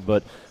offer.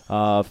 But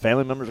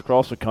family members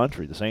across the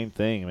country, the same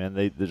thing.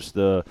 Man, there's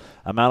the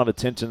amount of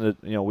attention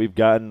that we've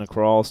gotten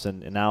across,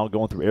 and now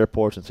going through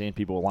airports and seeing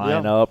people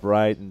line up,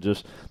 right? And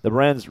just the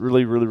brand's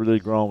really, really, really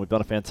grown. We've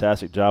done a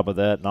fantastic job of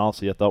that, and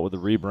honestly, I thought with the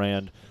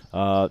rebrand.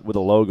 With the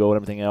logo and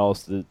everything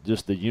else,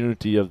 just the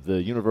unity of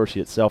the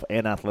university itself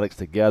and athletics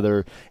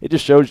together, it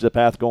just shows you the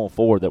path going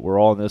forward that we're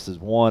all in this as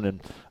one.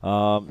 And,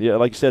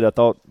 like you said, I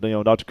thought,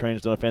 Dr.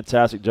 Crane's done a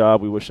fantastic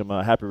job. We wish him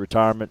a happy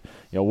retirement.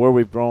 Where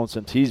we've grown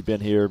since he's been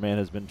here, man,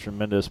 has been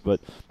tremendous. But,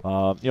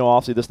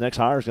 obviously this next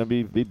hire is going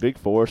to be big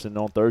for us, and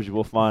on Thursday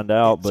we'll find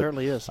out. It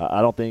certainly is.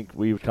 I don't think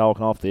we were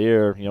talking off the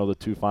air, the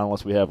 2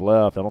 finalists we have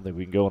left, I don't think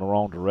we can go in the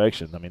wrong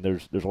direction. I mean,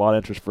 there's a lot of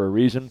interest for a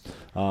reason.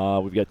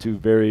 We've got 2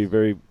 very,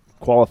 very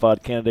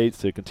qualified candidates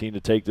to continue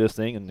to take this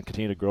thing and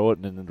continue to grow it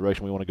in the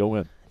direction we want to go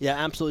in.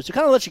 Yeah, absolutely. So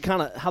kind of let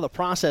you how the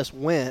process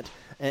went,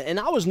 and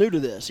I was new to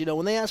this.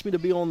 When they asked me to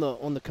be on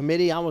the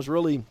committee, I was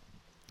really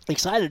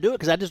excited to do it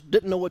because I just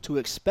didn't know what to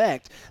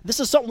expect. This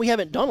is something we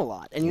haven't done a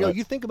lot. And, right.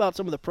 You think about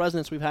some of the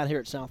presidents we've had here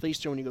at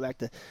Southeastern when you go back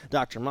to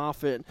Dr.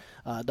 Moffitt,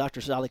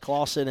 Dr. Sally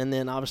Clausen, and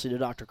then obviously to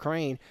Dr.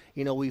 Crane.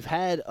 We've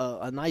had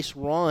a nice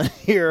run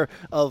here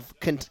of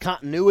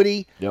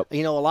continuity. Yep.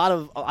 A lot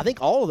of – I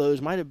think all of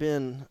those might have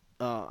been –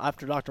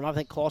 after Dr. Moffitt, I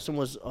think Clausen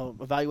was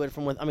elevated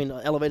from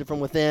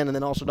within, and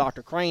then also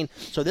Dr. Crane.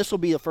 So this will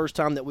be the first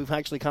time that we've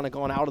actually kind of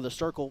gone out of the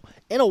circle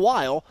in a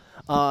while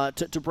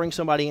to bring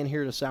somebody in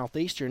here to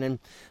Southeastern. And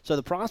so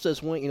the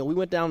process went. We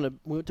went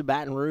to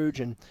Baton Rouge,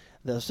 and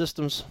the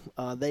systems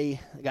they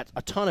got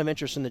a ton of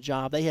interest in the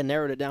job. They had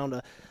narrowed it down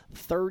to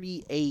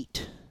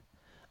 38.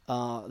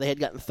 They had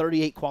gotten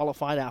 38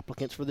 qualified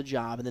applicants for the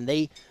job, and then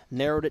they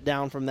narrowed it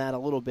down from that a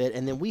little bit,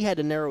 and then we had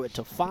to narrow it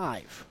to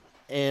 5.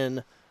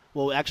 And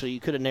well, actually, you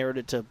could have narrowed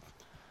it to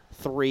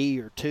 3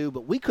 or 2,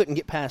 but we couldn't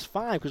get past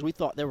 5 because we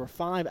thought there were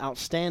 5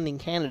 outstanding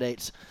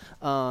candidates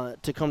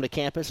to come to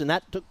campus, and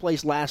that took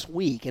place last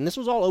week. And this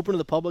was all open to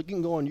the public. You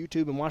can go on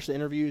YouTube and watch the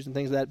interviews and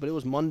things like that, but it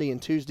was Monday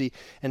and Tuesday.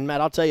 And, Matt,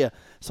 I'll tell you,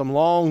 some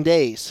long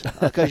days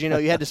because, you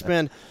had to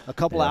spend a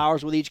couple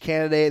hours with each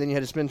candidate, and then you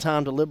had to spend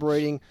time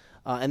deliberating.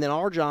 And then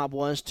our job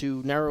was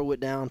to narrow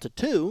it down to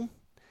 2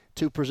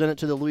 to present it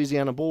to the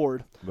Louisiana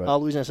board, right.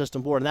 Louisiana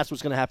System Board, and that's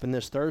what's going to happen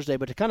this Thursday.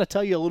 But to kind of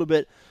tell you a little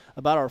bit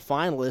about our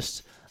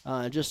finalists,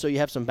 just so you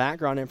have some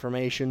background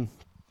information,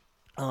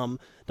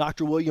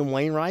 Dr. William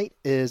Wainwright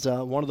is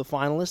one of the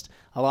finalists.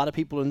 A lot of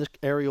people in this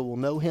area will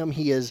know him.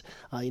 He is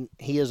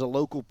a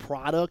local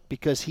product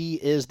because he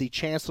is the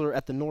chancellor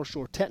at the North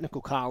Shore Technical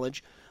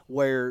College,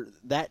 where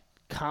that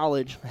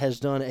college has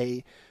done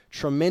a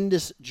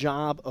tremendous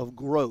job of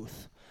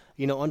growth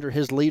under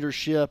his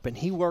leadership, and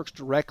he works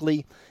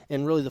directly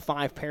in really the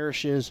 5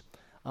 parishes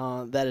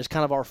that is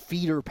kind of our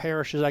feeder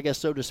parishes, I guess,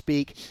 so to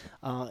speak.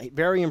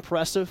 Very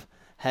impressive,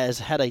 has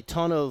had a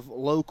ton of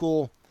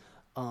local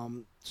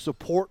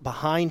support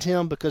behind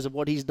him because of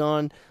what he's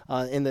done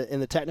in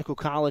the technical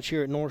college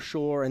here at North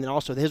Shore, and then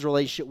also his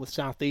relationship with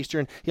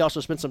Southeastern. He also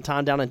spent some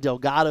time down in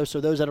Delgado,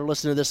 so those that are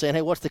listening to this saying,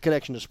 hey, what's the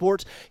connection to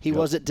sports? He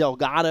was at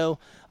Delgado.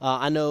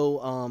 I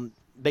know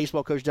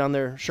baseball coach down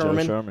there,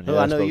 Sherman, who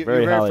I know you're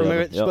very familiar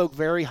with, spoke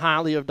very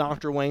highly of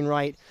Dr.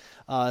 Wainwright.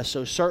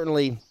 So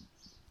certainly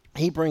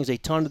he brings a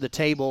ton to the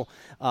table.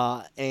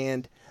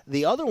 And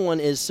the other one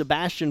is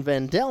Sebastian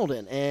Van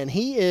Delden, and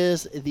he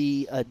is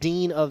the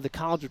dean of the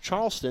College of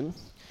Charleston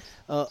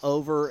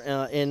over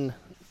in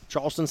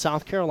Charleston,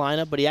 South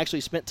Carolina, but he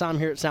actually spent time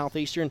here at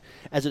Southeastern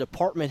as a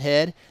department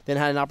head, then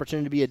had an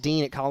opportunity to be a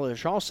dean at College of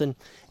Charleston.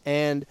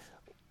 And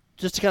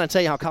just to kind of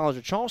tell you how College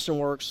of Charleston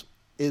works,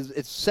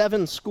 it's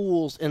 7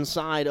 schools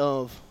inside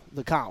of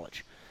the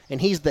college, and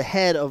he's the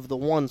head of the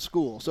one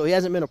school. So he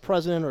hasn't been a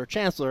president or a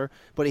chancellor,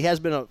 but he has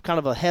been kind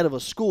of a head of a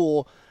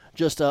school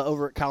just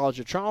over at College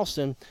of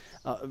Charleston.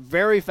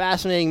 Very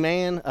fascinating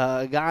man,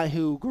 a guy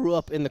who grew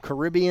up in the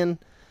Caribbean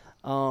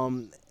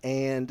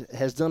and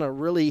has done a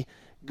really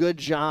good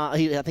job.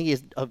 I think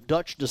he's of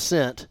Dutch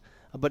descent,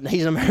 but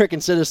he's an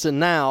American citizen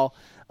now.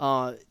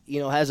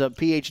 Has a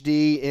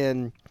PhD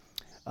in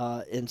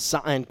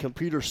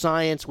computer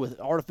science with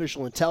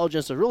artificial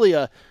intelligence. So really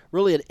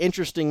an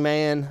interesting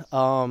man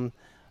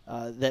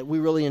that we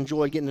really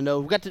enjoy getting to know.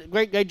 We've got a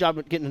great job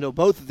at getting to know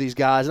both of these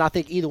guys, and I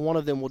think either one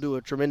of them will do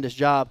a tremendous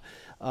job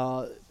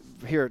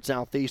here at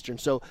Southeastern.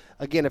 So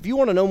again, if you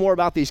want to know more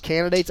about these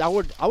candidates, I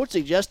would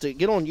suggest to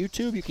get on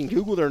YouTube. You can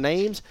Google their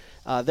names.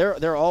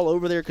 They're all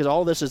over there because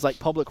all this is like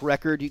public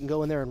record. You can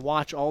go in there and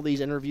watch all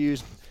these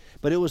interviews.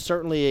 But it was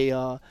certainly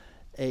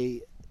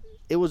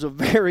it was a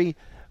very,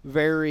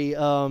 very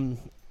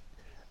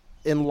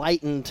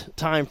enlightened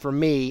time for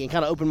me and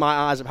kind of opened my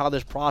eyes of how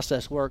this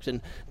process works.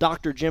 And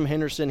Dr. Jim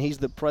Henderson, he's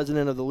the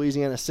president of the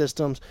Louisiana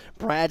Systems.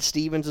 Brad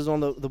Stevens is on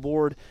the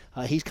board.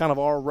 He's kind of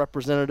our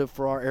representative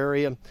for our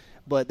area.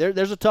 But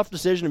there's a tough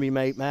decision to be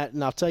made, Matt.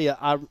 And I'll tell you,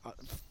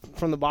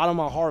 from the bottom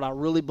of my heart, I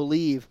really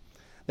believe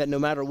that no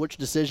matter which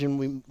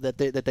decision that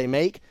they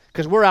make,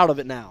 because we're out of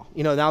it now.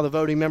 Now the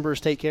voting members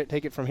take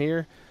it from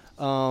here.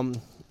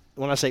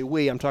 When I say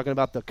we, I'm talking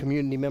about the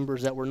community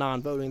members that were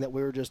non-voting, that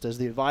we were just as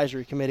the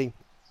advisory committee.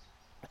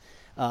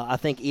 I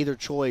think either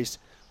choice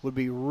would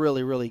be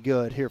really, really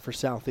good here for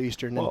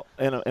Southeastern. Well,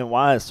 and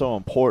why it's so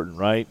important,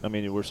 right? I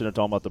mean, we're sitting there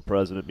talking about the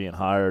president being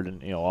hired,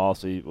 and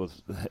obviously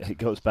it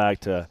goes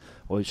back to,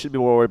 well, he should be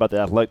more worried about the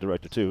athletic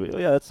director too.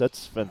 Yeah,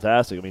 that's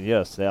fantastic. I mean,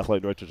 yes, the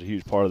athletic director is a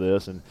huge part of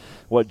this, and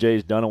what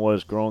Jay's done and what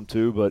it's grown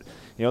to. But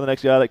the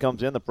next guy that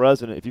comes in, the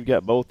president, if you've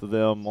got both of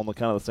them on the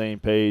kind of the same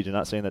page, and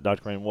not saying that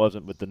Dr. Crane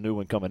wasn't, but the new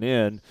one coming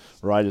in,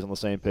 right, is on the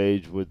same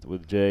page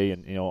with Jay,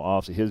 and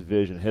obviously his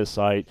vision, his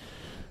sight.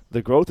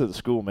 The growth of the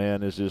school,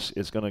 man,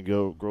 it's going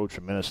to grow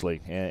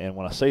tremendously. And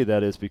when I say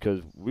that, it's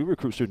because we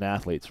recruit student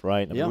athletes,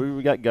 right? I mean,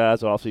 we got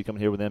guys obviously coming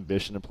here with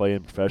ambition to play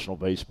in professional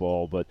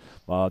baseball, but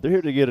they're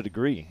here to get a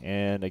degree.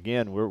 And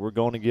again, we're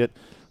going to get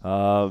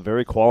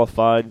very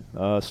qualified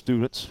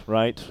students,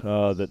 right,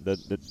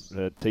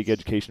 that take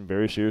education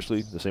very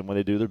seriously, the same way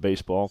they do their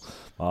baseball.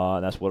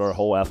 And that's what our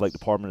whole athletic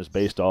department is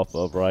based off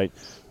of, right?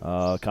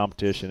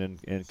 Competition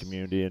and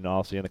community, and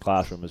obviously in the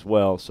classroom as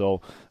well.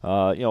 So,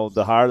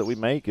 the hire that we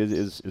make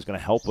is going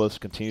to help us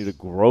continue to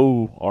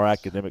grow our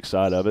academic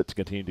side of it, to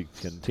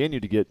continue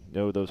to get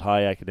those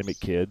high academic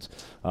kids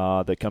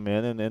that come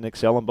in and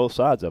excel on both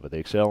sides of it. They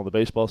excel on the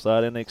baseball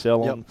side and they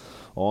excel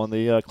on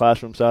the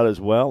classroom side as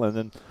well. And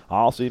then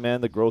obviously, man,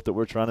 the growth that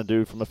we're trying to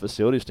do from a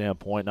facility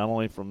standpoint, not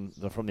only from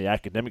the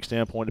academic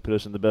standpoint to put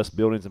us in the best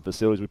buildings and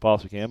facilities we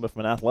possibly can, but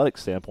from an athletic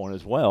standpoint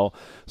as well.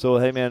 So,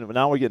 hey, man,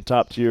 now we're getting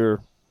top-tier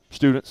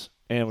students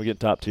and we're getting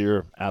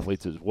top-tier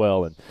athletes as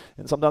well. And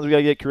sometimes we got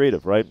to get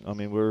creative, right? I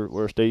mean,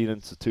 we're a state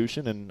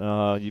institution,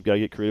 and you've got to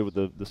get creative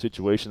with the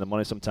situation, the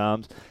money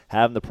sometimes.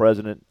 Having the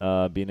president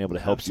being able to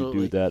help you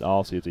do that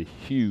also is a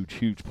huge,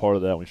 huge part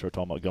of that when you start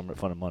talking about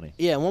government-funded money.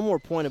 Yeah, one more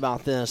point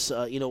about this,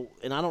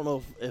 and I don't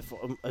know if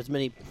as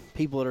many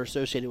people that are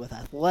associated with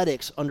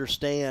athletics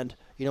understand,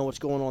 what's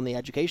going on the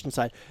education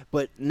side,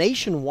 but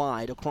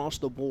nationwide, across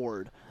the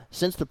board,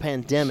 since the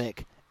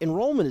pandemic,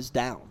 enrollment is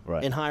down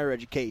in higher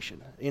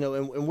education,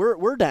 and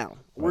we're down. Right.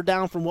 We're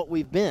down from what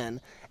we've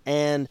been,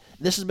 and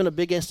this has been a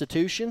big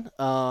institution,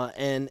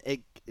 and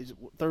it is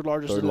third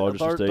largest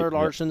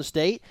in the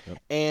state. Yep.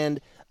 And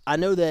I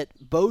know that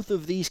both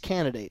of these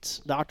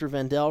candidates, Dr.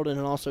 Van Delden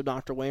and also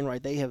Dr.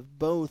 Wainwright, they have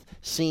both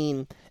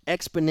seen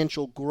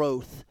exponential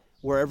growth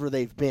wherever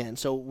they've been.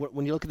 So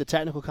when you look at the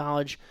technical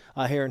college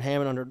here in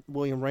Hammond under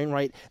William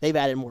Wainwright, they've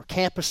added more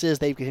campuses.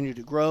 They've continued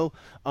to grow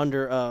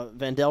under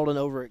Van Delden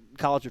over at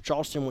College of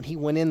Charleston. When he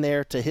went in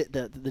there to hit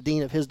the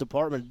dean of his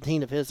department, the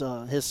dean of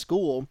his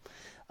school,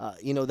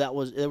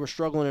 they were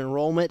struggling in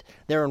enrollment.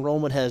 Their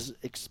enrollment has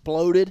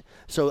exploded.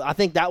 So I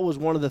think that was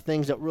one of the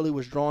things that really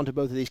was drawn to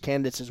both of these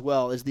candidates as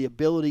well, is the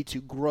ability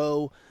to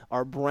grow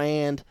our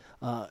brand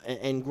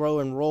and grow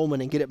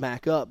enrollment and get it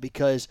back up,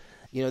 because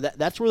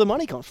that's where the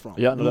money comes from.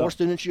 Yeah, the more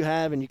students you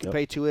have, and you can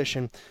pay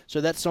tuition.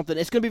 So that's something.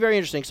 It's going to be very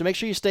interesting. So make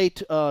sure you stay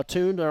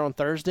tuned there on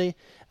Thursday.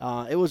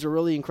 It was a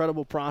really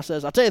incredible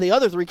process. I'll tell you, the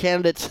other three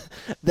candidates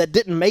that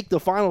didn't make the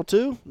final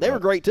two, they were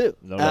great too.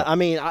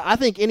 I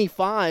think any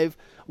five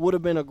would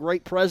have been a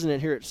great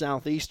president here at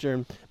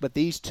Southeastern, but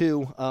these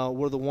two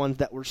were the ones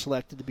that were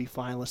selected to be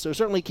finalists. So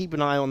certainly keep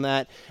an eye on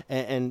that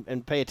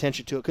and pay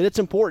attention to it, because it's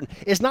important.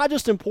 It's not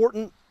just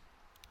important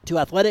to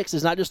athletics,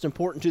 is not just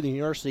important to the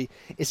university,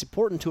 it's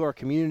important to our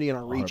community and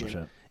our region.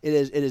 100%. It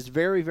is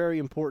very, very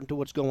important to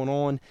what's going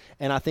on,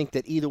 and I think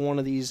that either one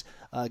of these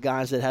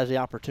guys that has the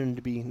opportunity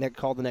to be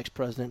called the next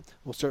president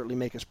will certainly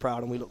make us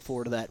proud, and we look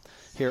forward to that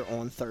here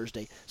on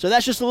Thursday. So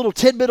that's just a little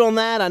tidbit on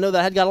that. I know that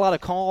I had got a lot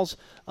of calls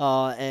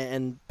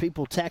and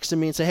people texting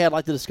me and say, hey, I'd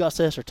like to discuss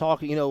this or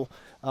talk.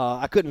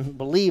 I couldn't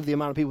believe the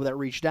amount of people that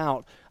reached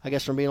out, I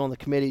guess, from being on the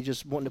committee,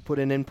 just wanting to put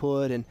in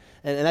input, and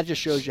that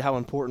just shows you how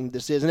important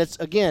this is. And it's,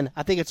 again,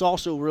 I think it's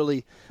also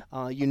really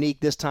unique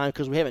this time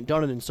because we haven't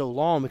done it in so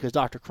long, because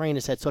Dr. Crane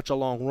has had such a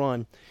long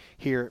run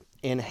here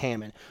in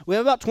Hammond. We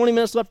have about 20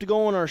 minutes left to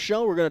go on our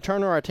show. We're going to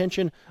turn our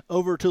attention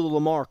over to the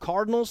Lamar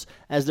Cardinals,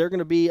 as they're going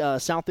to be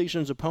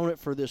Southeastern's opponent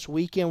for this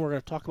weekend. We're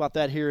going to talk about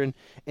that here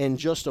in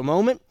just a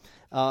moment.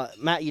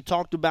 Matt, you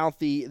talked about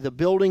the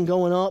building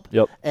going up.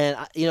 Yep. And,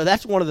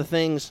 that's one of the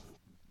things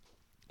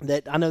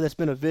that I know that's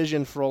been a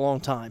vision for a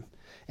long time.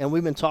 And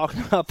we've been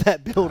talking about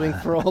that building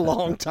for a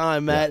long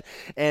time, Matt.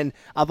 Yeah. And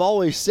I've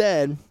always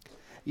said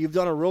you've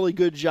done a really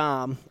good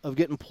job of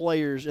getting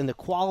players and the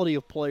quality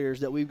of players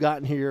that we've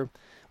gotten here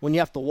when you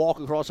have to walk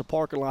across a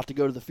parking lot to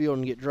go to the field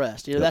and get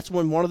dressed. That's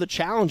one of the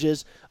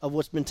challenges of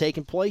what's been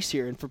taking place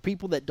here. And for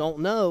people that don't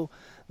know,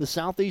 the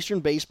Southeastern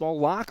baseball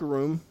locker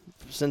room,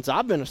 since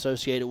I've been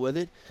associated with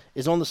it,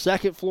 is on the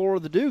second floor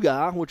of the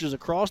Dugai, which is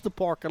across the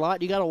parking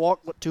lot. You got to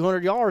walk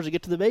 200 yards to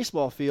get to the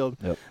baseball field.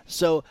 Yep.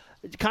 So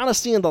kind of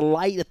seeing the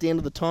light at the end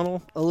of the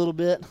tunnel a little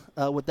bit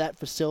with that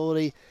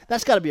facility,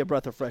 that's got to be a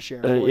breath of fresh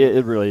air.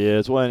 It really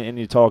is. And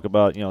you talk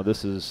about,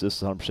 this is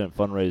 100%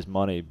 fundraised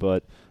money,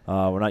 but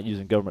we're not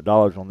using government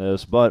dollars on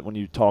this. But when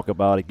you talk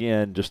about,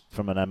 again, just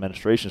from an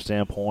administration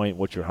standpoint,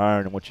 what you're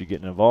hiring and what you're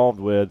getting involved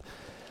with,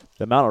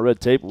 the amount of red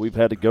tape we've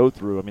had to go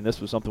through. I mean,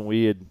 this was something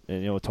we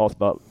had, talked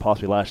about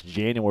possibly last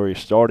January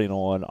starting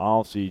on.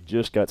 Honestly,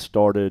 just got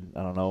started,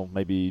 I don't know,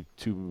 maybe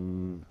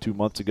two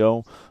months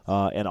ago,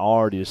 and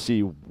already to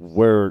see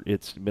where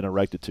it's been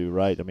erected to,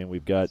 right? I mean,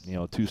 we've got,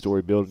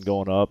 2-story building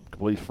going up,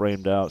 completely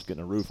framed out. It's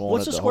getting a roof on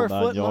What's it, the whole square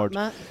 9 foot, yards.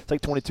 Matt? It's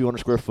like 2,200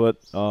 square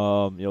foot.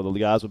 The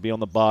guys will be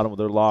on the bottom with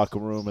their locker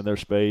room and their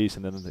space,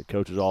 and then the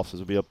coaches' offices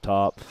will be up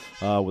top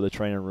with a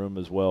training room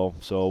as well.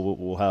 So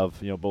we'll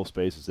have, both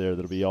spaces there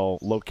that'll be all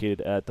located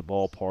at the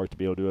ballpark to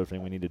be able to do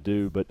everything we need to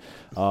do. But,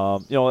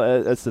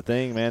 that's the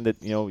thing, man,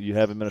 that, you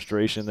have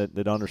administration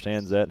that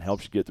understands that and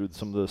helps you get through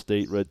some of the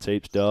state red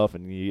tape stuff,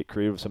 and you get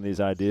creative with some of these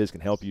ideas, can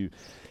help you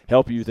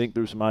think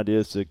through some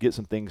ideas to get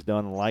some things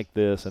done like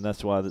this. And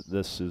that's why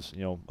this is,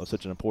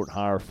 such an important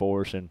hire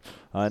for us and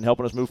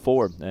helping us move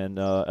forward. And,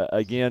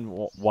 again,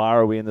 why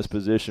are we in this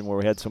position where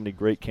we had so many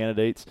great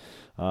candidates?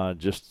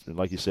 Just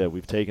like you said,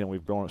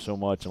 we've grown it so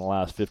much in the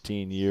last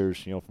 15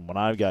 years. From when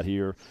I got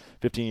here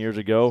 15 years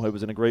ago, it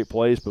was in a great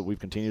place, but we've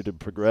continued to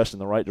progress in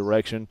the right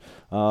direction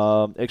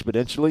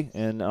exponentially.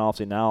 And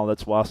obviously now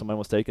that's why somebody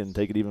was taken and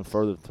take it even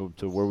further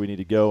to where we need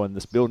to go. And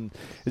this building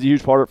is a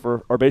huge part of it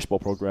for our baseball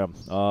program.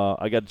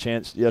 I got a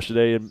chance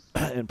yesterday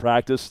in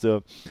practice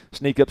to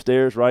sneak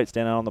upstairs, right,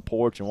 stand out on the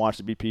porch and watch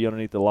the BP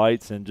underneath the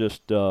lights and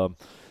just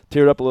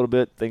teared up a little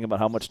bit thinking about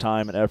how much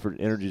time and effort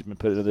and energy has been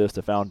put into this,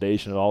 the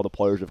foundation of all the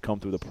players that have come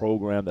through the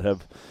program that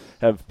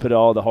have put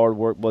all the hard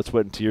work, blood,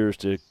 sweat, and tears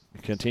to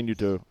continue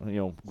to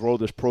grow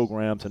this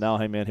program to now,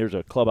 hey man, here's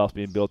a clubhouse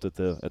being built at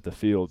the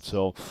field.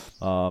 So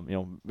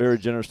very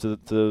generous to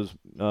those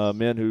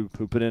men who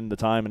put in the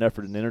time and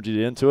effort and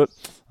energy into it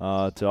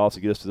to also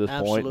get us to this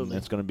point. And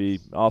it's going to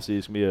be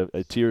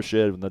a tear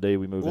shed when the day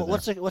we move in.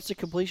 What's the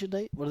completion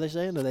date? What are they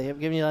saying? Do they have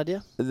given you an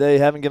idea? They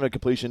haven't given a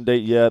completion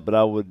date yet, but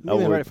I would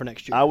ready for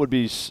next year. I would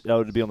be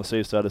on the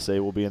safe side to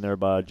say we'll be in there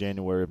by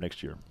January of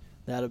next year.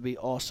 That would be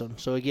awesome.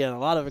 So, again, a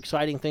lot of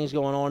exciting things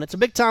going on. It's a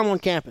big time on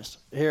campus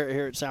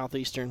here at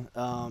Southeastern.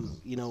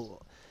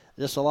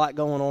 There's a lot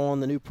going on.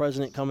 The new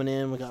president coming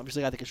in. We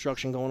obviously got the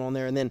construction going on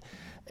there. And then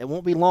it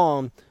won't be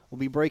long. We'll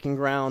be breaking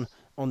ground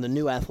on the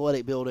new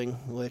athletic building,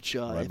 which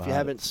if you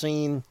haven't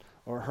seen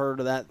or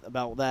heard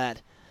about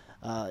that,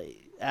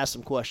 ask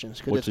some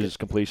questions. Which is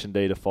completion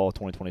date of fall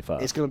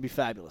 2025. It's going to be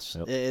fabulous.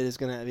 Yep. It is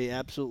going to be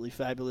absolutely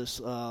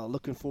fabulous.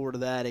 Looking forward to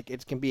that.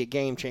 It can be a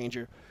game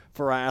changer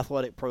for our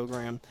athletic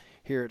program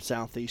here at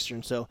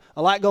Southeastern. So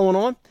a lot going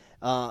on.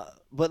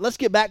 But let's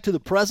get back to the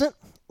present.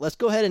 Let's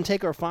go ahead and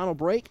take our final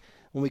break.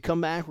 When we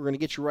come back, we're going to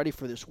get you ready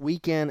for this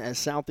weekend as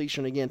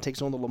Southeastern, again,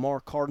 takes on the Lamar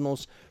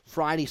Cardinals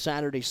Friday,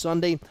 Saturday,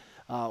 Sunday.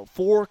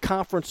 4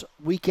 conference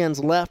weekends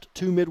left,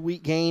 2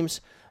 midweek games.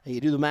 You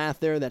do the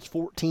math there, that's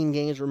 14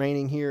 games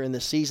remaining here in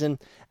the season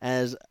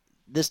as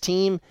this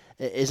team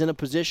is in a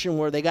position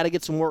where they got to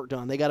get some work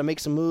done. They got to make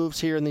some moves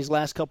here in these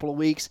last couple of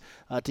weeks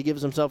to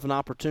give themselves an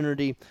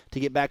opportunity to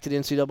get back to the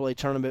NCAA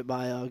tournament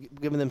by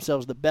giving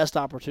themselves the best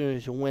opportunity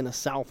to win a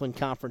Southland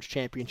Conference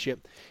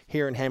championship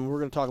here in Hammond. We're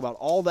going to talk about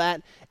all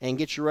that and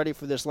get you ready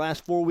for this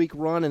last 4-week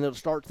run, and it'll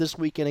start this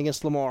weekend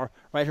against Lamar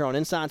right here on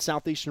Inside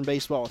Southeastern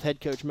Baseball with head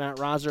coach Matt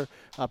Reiser,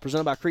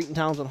 presented by Cretan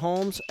Townsend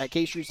Homes at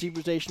K Street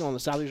Seafood Station on the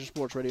Southeastern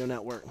Sports Radio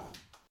Network.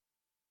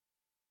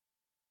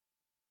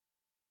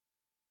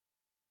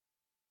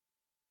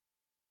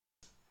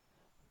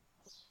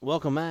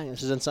 Welcome back.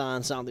 This is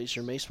Inside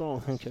Southeastern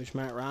Baseball. I'm Coach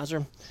Matt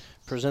Reiser,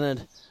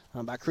 presented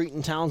by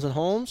Cretan Townsend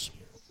Homes.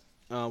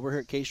 We're here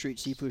at K Street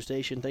Seafood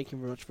Station. Thank you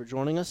very much for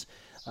joining us.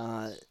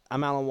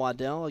 I'm Alan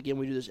Waddell. Again,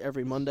 we do this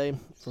every Monday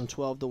from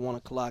 12 to 1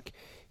 o'clock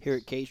here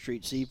at K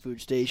Street Seafood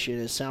Station.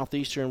 As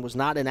Southeastern was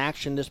not in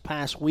action this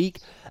past week,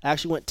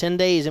 actually went 10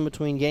 days in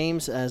between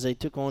games as they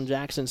took on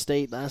Jackson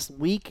State last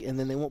week, and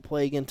then they won't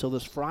play again until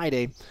this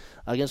Friday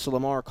against the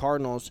Lamar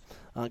Cardinals.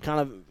 Kind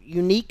of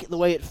unique the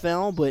way it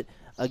fell, but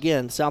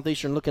again,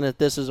 Southeastern looking at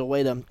this as a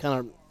way to kind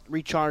of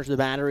recharge the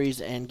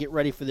batteries and get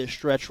ready for this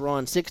stretch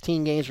run.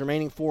 16 games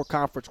remaining, 4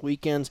 conference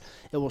weekends.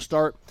 It will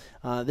start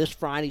this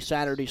Friday,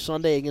 Saturday,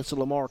 Sunday against the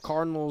Lamar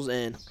Cardinals.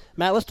 And,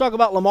 Matt, let's talk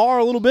about Lamar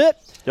a little bit.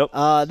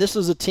 Yep. This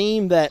is a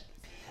team that,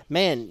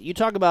 man, you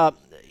talk about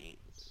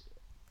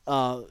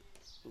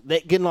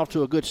getting off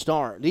to a good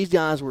start. These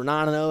guys were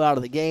 9-0 out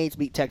of the gates,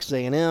 beat Texas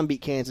A&M,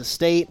 beat Kansas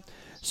State,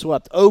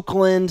 swept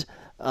Oakland,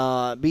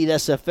 beat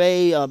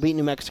SFA, beat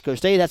New Mexico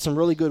State, had some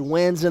really good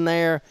wins in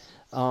there.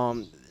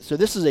 So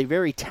this is a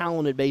very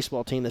talented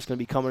baseball team that's going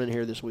to be coming in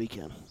here this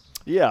weekend.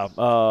 Yeah,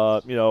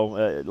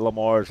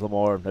 Lamar's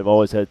Lamar. They've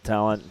always had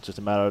talent. It's just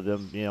a matter of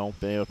them, being able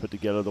to put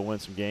together to win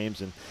some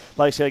games. And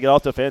like I said, get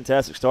off to a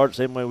fantastic start the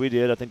same way we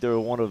did. I think they were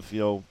one of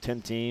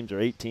 10 teams or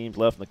 8 teams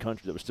left in the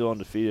country that were still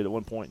undefeated at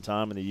one point in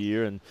time in the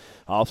year, and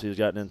obviously has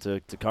gotten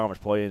into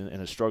conference play and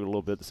has struggled a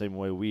little bit the same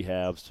way we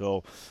have.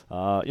 So,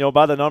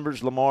 by the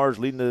numbers, Lamar's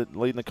leading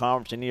the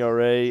conference in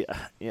ERA.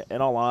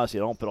 In all honesty,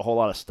 I don't put a whole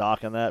lot of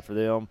stock in that for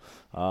them.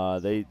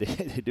 They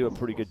do a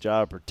pretty good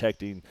job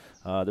protecting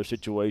their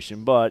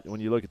situation, but when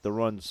you look at the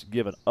runs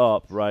given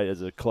up, right,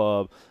 as a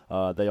club,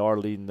 they are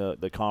leading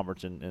the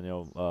conference and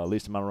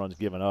least amount of runs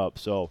given up.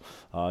 So,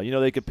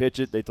 they could pitch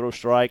it. They throw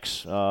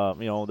strikes.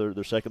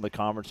 They're second in the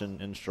conference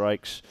in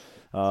strikes.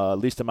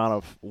 Least amount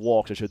of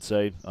walks, I should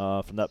say,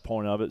 from that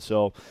point of it.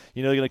 So,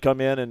 they're going to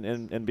come in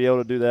and be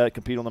able to do that,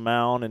 compete on the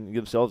mound, and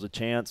give themselves a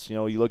chance.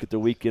 You look at the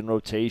weekend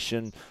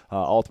rotation,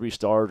 all 3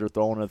 stars are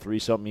throwing a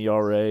 3-something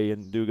ERA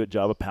and do a good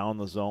job of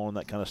pounding the zone,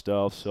 that kind of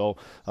stuff. So,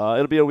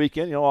 it'll be a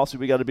weekend. Also,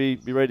 we got to be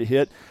ready to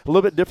hit. A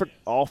little bit different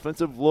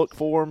offensive look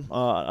for them.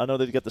 I know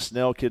they've got the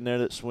Snell kid in there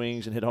that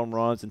swings and hit home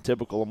runs in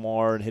typical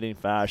Lamar and hitting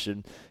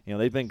fashion.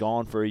 They've been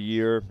gone for a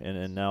year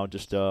and now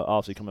just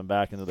obviously coming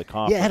back into the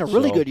conference. Yeah, had a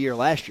really good year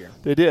last year.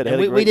 They did.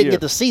 And we didn't get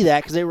to see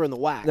that because they were in the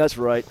WAC. That's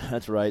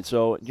right.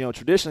 So,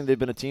 traditionally they've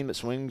been a team that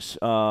swings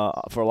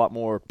for a lot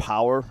more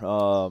power.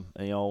 They'll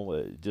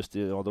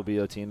be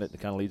a team that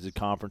kind of leads the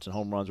conference in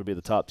home runs. Will be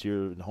the top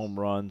tier in home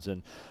runs,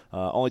 and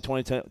only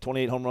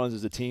 28 home runs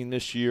as a team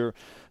this year.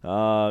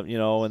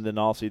 And then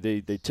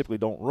obviously they typically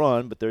don't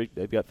run, but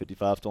they've got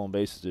 55 stolen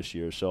bases this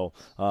year. So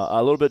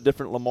a little bit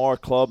different Lamar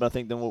club, I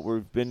think, than what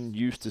we've been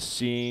used to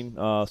seeing.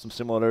 Some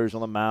similarities on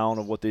the mound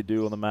of what they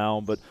do on the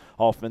mound, but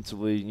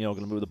offensively, going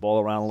to move the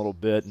ball around a little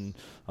bit. And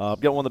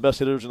got one of the best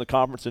hitters in the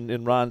conference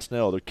in Ryan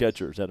Snell, their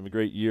catcher. He's having a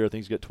great year. I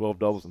think he's got 12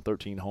 doubles and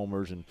 13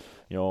 homers and,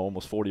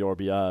 almost 40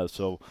 RBIs.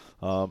 So,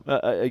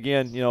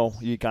 again,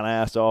 you kind of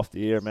asked off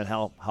the air, man,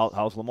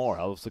 how's Lamar?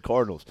 How's the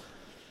Cardinals?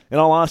 In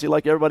all honesty,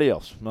 like everybody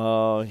else,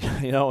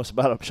 it's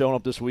about showing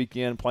up this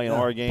weekend, playing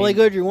our game. Play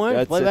good, you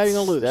win. Play bad, you're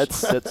going to lose.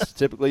 That's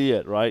typically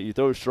it, right? You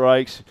throw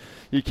strikes,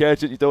 you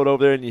catch it, you throw it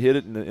over there, and you hit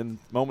it. And in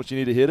moments you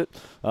need to hit it,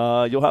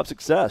 you'll have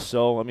success.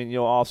 So,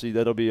 obviously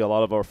that'll be a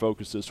lot of our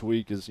focus this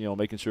week is,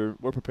 making sure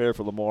we're prepared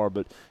for Lamar,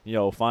 but,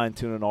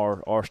 fine-tuning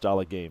our style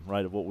of game,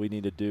 right, of what we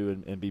need to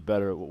do and be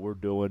better at what we're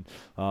doing.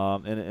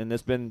 And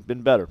it's been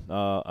better.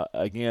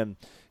 Again,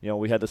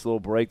 we had this little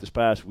break this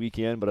past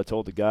weekend, but I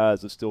told the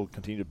guys let's still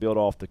continue to build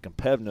off the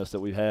competitiveness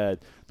that we had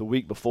the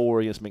week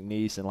before against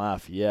McNeese and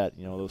Lafayette.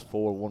 Those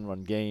 4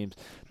 one-run games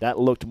that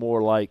looked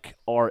more like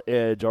our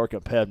edge, our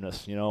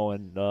competitiveness.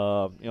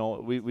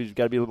 We've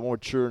got to be a little more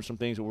mature in some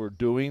things that we're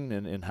doing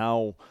and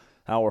how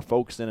we're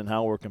focusing and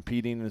how we're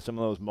competing in some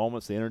of those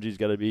moments. The energy's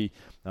got to be,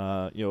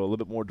 a little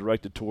bit more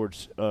directed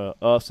towards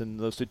us in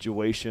those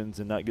situations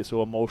and not get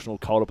so emotional,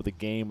 caught up with the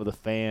game with the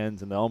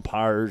fans and the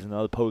umpires and the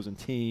opposing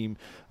team.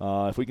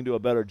 If we can do a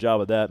better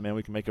job of that, man,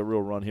 we can make a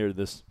real run here to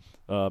this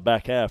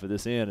back half of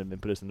this end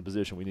and put us in the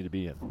position we need to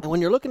be in. And when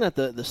you're looking at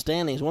the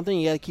standings, one thing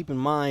you got to keep in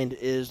mind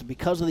is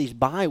because of these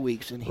bye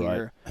weeks in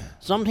here,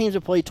 some teams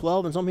have played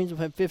 12 and some teams have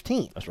had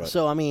 15. That's right.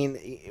 So,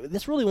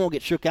 this really won't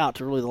get shook out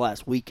to really the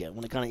last weekend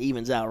when it kind of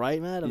evens out,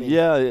 right, Matt?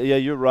 Yeah,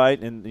 you're right,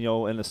 and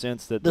in the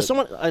sense that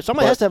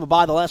somebody has to have a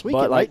bye the last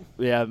weekend, right?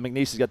 Yeah,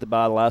 McNeese has got the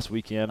bye the last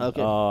weekend,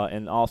 okay.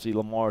 And obviously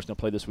Lamar's going to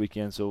play this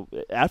weekend. So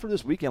after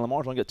this weekend,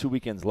 Lamar's only got 2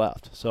 weekends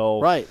left.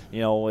 So right.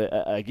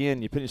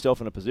 Again, you put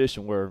yourself in a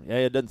position where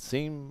it doesn't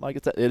seem like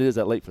it is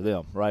that late for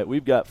them, right?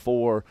 We've got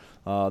 4.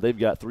 They've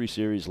got 3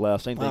 series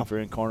left. Same thing for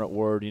Incarnate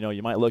Word.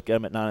 You might look at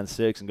them at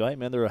 9-6 and go, hey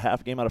man, they're a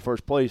half a game out of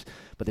first place,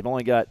 but they've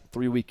only got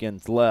 3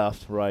 weekends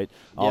left, right?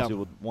 Obviously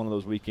with one of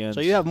those weekends.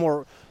 So you have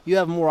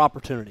more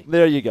opportunity.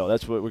 There you go.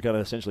 That's what we're kind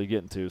of essentially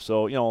getting to.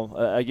 So,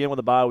 again, with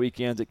the bye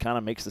weekends, it kind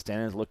of makes the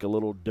standings look a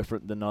little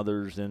different than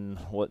others and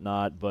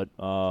whatnot. But,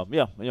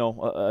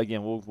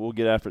 again, we'll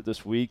get after it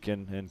this week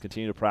and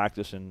continue to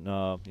practice. And,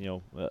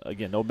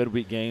 again, no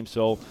midweek games.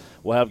 So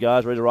we'll have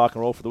guys ready to rock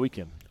and roll for the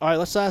weekend. All right,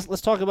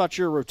 let's talk about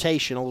your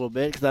rotation a little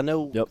bit because I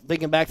know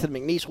thinking back to the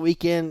McNeese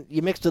weekend,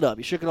 you mixed it up.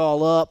 You shook it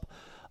all up.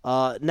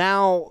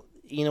 Now,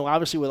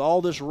 obviously with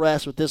all this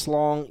rest, with this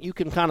long, you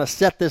can kind of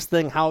set this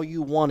thing how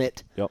you want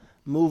it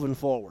moving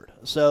forward.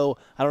 So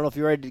I don't know if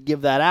you're ready to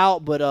give that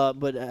out, but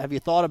have you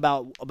thought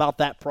about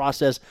that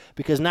process?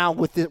 Because now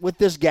with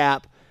this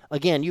gap,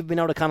 again, you've been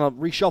able to kind of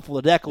reshuffle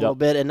the deck a little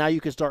bit, and now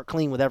you can start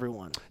clean with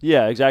everyone.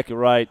 Yeah, exactly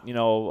right.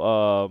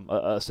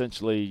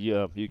 Essentially,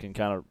 you can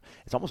kind of –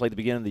 it's almost like the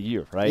beginning of the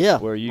year, right? Yeah,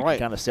 where you can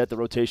kind of set the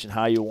rotation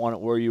how you want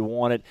it, where you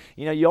want it.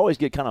 You always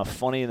get kind of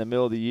funny in the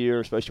middle of the year,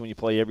 especially when you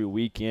play every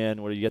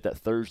weekend, where you get that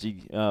Thursday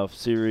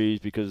series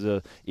because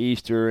of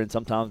Easter, and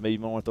sometimes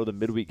maybe you want to throw the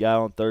midweek guy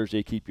on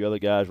Thursday, keep your other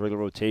guys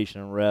regular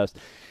rotation and rest.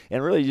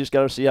 And really, you just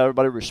got to see how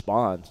everybody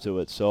responds to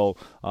it. So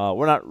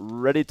we're not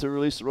ready to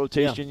release the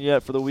rotation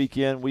yet for the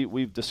weekend.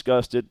 We've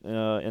discussed it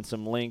in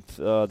some length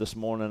this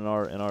morning in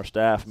our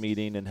staff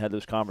meeting and had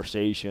those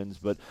conversations.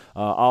 But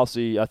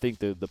obviously, I think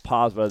the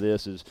positive of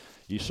this is,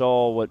 you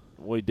saw what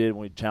we did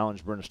when we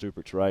challenged Brendan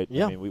Stupic, right?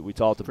 Yeah. I mean, we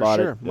talked about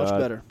sure. it. Much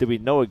better. Did we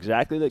know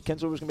exactly that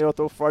Kinsler was going to be able to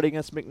throw Friday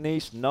against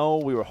McNeese? No,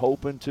 we were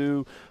hoping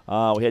to.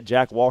 We had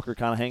Jack Walker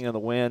kind of hanging in the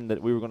wind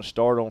that we were going to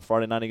start on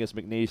Friday night against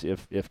McNeese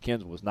if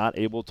Kinsler was not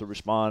able to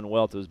respond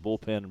well to his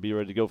bullpen and be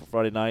ready to go for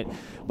Friday night.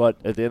 But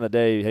at the end of the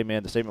day, hey,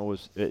 man, the statement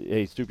was,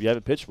 hey, Stupic, you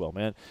haven't pitched well,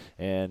 man,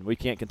 and we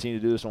can't continue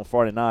to do this on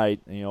Friday night.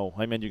 You know,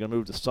 hey, man, you're going to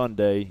move to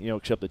Sunday, you know,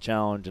 accept the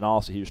challenge. And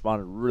also he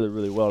responded really,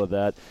 really well to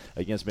that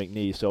against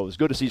McNeese. So it was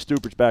good to see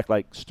Stupic back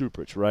like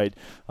Stupic, right?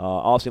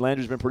 Obviously,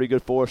 Landry's been pretty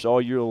good for us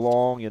all year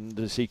long, and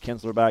to see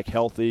Kinsler back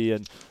healthy,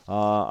 and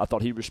I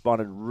thought he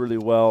responded really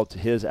well to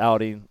his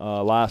outing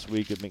last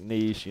week at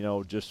McNeese, you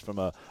know, just from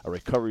a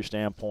recovery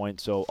standpoint.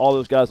 So all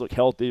those guys look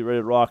healthy, ready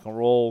to rock and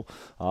roll.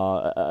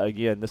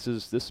 Again,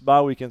 this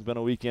bye weekend's been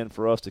a weekend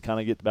for us to kind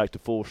of get back to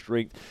full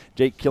strength.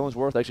 Jake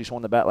Killingsworth actually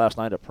swung the bat last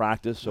night at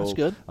practice, so that's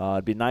good.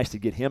 It'd be nice to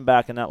get him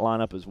back in that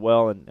lineup as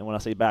well. And when I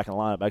say back in the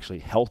lineup, actually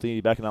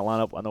healthy back in that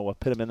lineup. I know I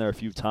put him in there a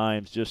few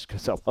times just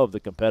because I love the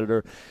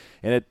competitor,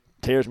 and it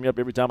tears me up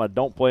every time I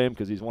don't play him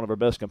because he's one of our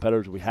best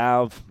competitors we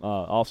have,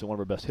 also one of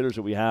our best hitters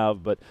that we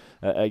have. But,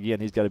 again,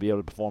 he's got to be able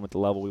to perform at the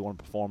level we want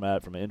to perform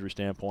at from an injury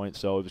standpoint.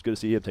 So it was good to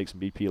see him take some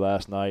BP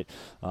last night.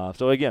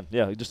 So, again,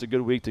 yeah, just a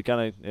good week to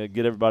kind of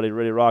get everybody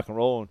ready to rock and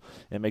roll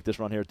and make this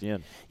run here at the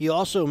end. You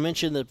also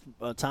mentioned at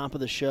the top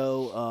of the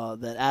show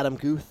that Adam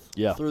Guth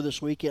threw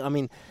this weekend. I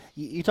mean,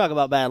 you talk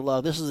about bad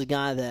luck. This is a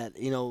guy that,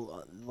 you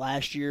know,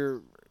 last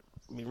year –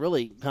 I mean,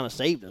 really kind of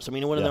saved us. I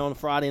mean, he went in there on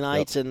Friday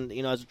nights and,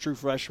 you know, as a true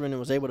freshman and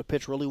was able to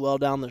pitch really well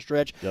down the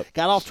stretch.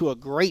 Got off to a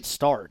great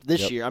start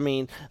this year. I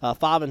mean, 5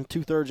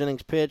 2/3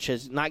 innings pitch,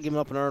 has not given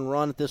up an earned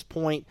run at this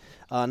point,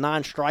 9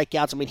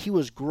 strikeouts. I mean, he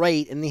was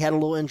great, and he had a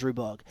little injury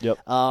bug.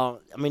 I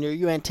mean, are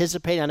you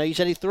anticipating? I know you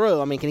said he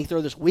threw. I mean, can he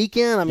throw this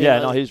weekend? I mean,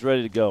 no, he's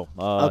ready to go.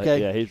 Okay.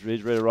 Yeah, he's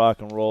ready to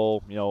rock and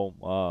roll. You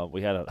know,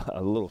 we had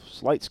a little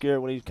slight scare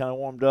when he kind of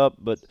warmed up,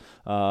 but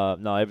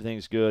no,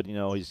 everything's good. You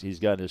know, he's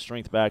got his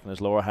strength back in his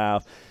lower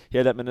half. He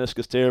had that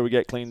meniscus tear. We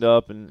got cleaned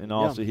up, and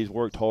obviously he's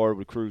worked hard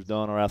with Cruz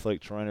Dunn, our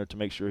athletic trainer, to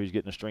make sure he's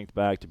getting the strength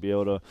back to be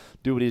able to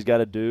do what he's got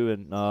to do.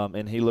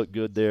 And he looked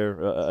good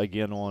there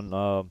again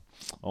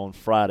on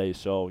Friday.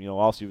 So, you know,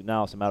 also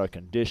now it's a matter of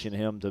conditioning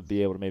him to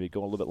be able to maybe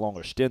go a little bit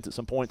longer stints at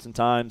some points in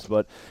times.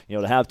 But, you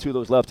know, to have two of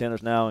those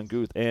left-handers now in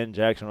Guth and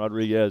Jackson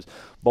Rodriguez,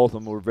 both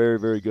of them were very,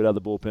 very good out of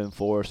the bullpen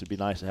for us. It'd be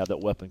nice to have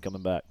that weapon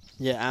coming back.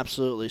 Yeah,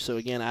 absolutely. So,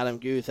 again, Adam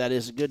Guth, that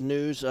is good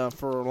news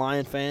for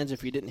Lion fans.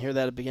 If you didn't hear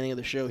that at the beginning of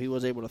the show, he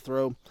was able to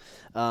throw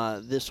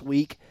this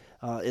week.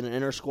 In an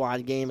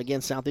inter-squad game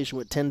against Southeastern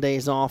with 10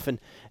 days off. And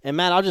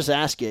Matt, I'll just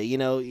ask you, you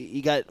know,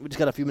 we just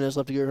got a few minutes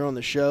left to go here on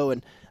the show,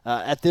 and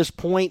at this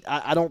point,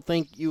 I don't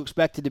think you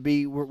expected to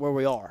be where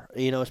we are,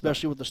 you know,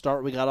 especially with the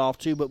start we got off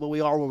to, but we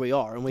are where we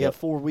are, and we have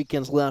 4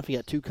 weekends left. We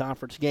got 2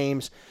 conference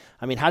games.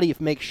 I mean, how do you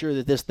make sure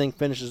that this thing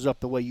finishes up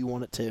the way you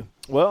want it to?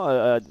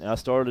 Well, I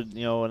started,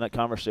 you know, in that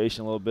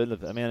conversation a little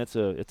bit. I mean, it's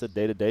a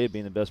day-to-day of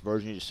being the best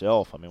version of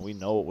yourself. I mean, we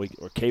know what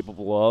we're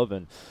capable of,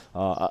 and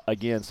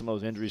again, some of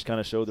those injuries kind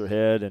of showed their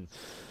head, and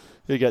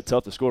it got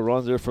tough to score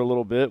runs there for a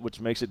little bit,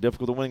 which makes it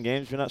difficult to win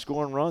games if you're not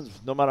scoring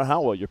runs, no matter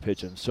how well you're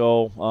pitching.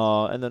 So,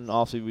 and then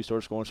obviously we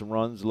started scoring some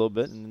runs a little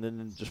bit, and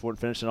then just weren't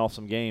finishing off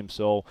some games.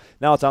 So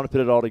now it's time to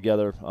put it all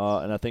together,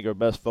 and I think our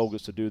best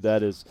focus to do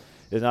that is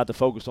not to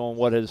focus on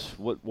what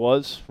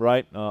was,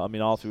 right? I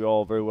mean, obviously we're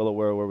all very well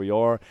aware of where we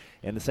are.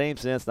 In the same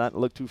sense, not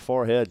look too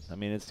far ahead. I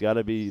mean, it's got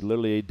to be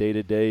literally a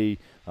day-to-day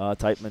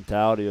type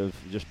mentality of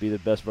just be the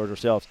best version of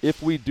ourselves.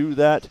 If we do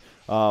that,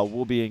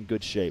 we'll be in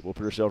good shape. We'll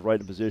put ourselves right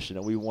in the position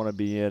that we want to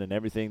be in, and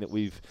everything that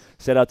we've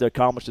set out to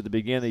accomplish at the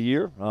beginning of the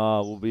year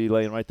will be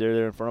laying right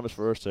there in front of us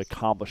for us to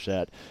accomplish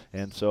that.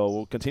 And so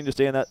we'll continue to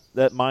stay in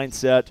that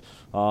mindset,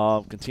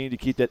 continue to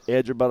keep that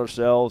edge about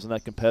ourselves and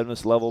that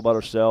competitiveness level about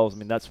ourselves. I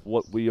mean, that's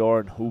what we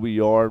are and who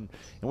we are. And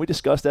we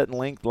discussed that in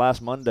length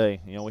last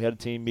Monday. You know, we had a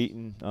team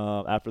meeting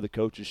after the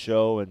coaches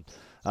show, and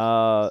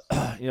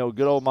you know,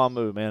 good old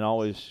Mamu, man,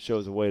 always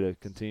shows a way to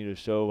continue to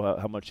show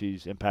how much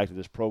he's impacted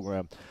this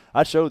program.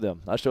 I showed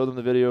them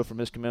the video from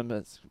his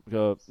commencement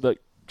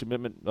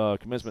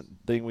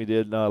thing we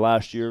did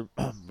last year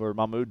for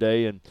Mamu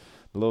Day, and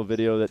the little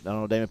video that, I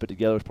don't know, Damon put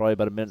together was probably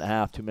about 1.5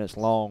 minutes, 2 minutes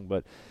long,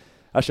 but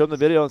I showed him the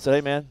video and said, hey,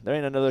 man, there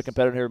ain't another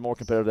competitor here more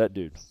competitive than that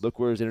dude. Look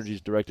where his energy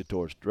is directed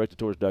towards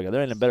dugout.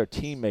 There ain't a better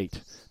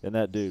teammate than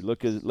that dude.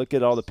 Look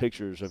at all the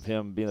pictures of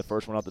him being the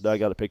first one out the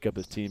dugout to pick up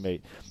his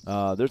teammate.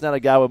 There's not a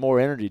guy with more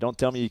energy. Don't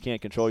tell me you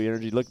can't control your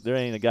energy. Look, there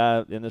ain't a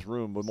guy in this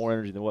room with more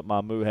energy than what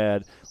Mamu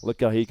had. Look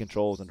how he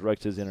controls and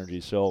directs his energy.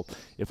 So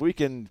if we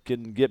can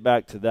get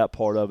back to that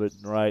part of it,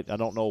 right, I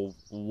don't know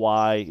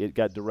why it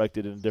got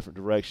directed in a different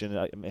direction.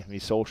 I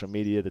mean, social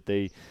media that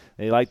they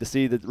like to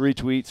see the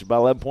retweets by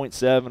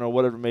 11.7 or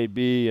whatever it may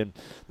be, and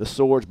the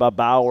swords by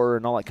Bauer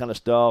and all that kind of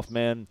stuff,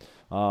 man.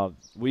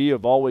 We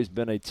have always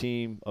been a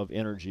team of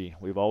energy.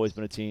 We've always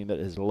been a team that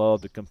has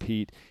loved to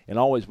compete and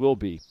always will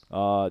be.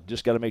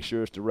 Just got to make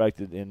sure it's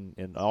directed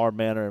in our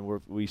manner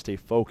and we stay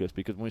focused,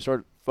 because when we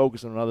start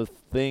focusing on other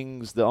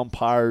things, the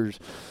umpires,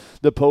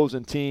 the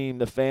opposing team,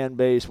 the fan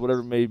base, whatever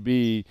it may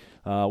be,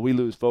 we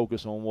lose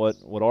focus on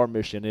what our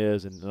mission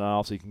is, and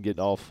obviously can get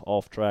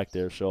off track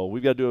there. So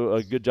we've got to do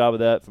a good job of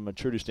that from a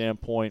maturity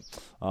standpoint.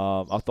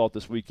 I thought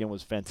this weekend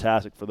was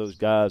fantastic for those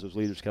guys, those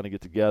leaders, kind of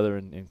get together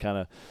and kind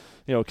of,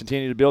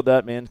 continue to build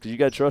that, man, because you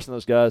got to trust in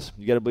those guys.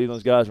 You got to believe in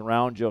those guys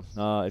around you.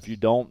 If you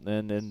don't,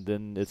 then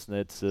it's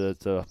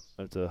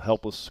a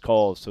helpless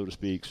cause, so to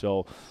speak.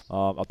 So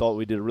I thought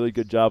we did a really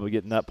good job of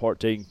getting that part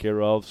taken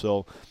care of.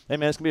 So, hey,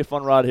 man, it's going to be a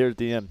fun ride here at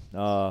the end.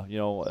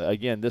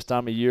 Again, this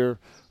time of year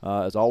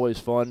is always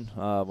fun.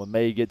 When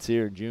May gets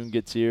here and June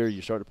gets here,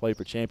 you start to play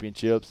for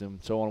championships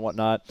and so on and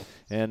whatnot.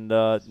 And,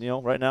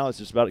 right now it's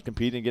just about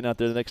competing and getting out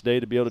there the next day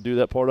to be able to do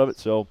that part of it.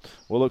 So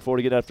we'll look forward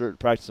to getting after it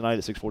practice tonight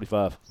at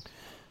 6:45.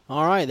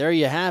 All right, there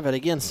you have it.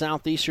 Again,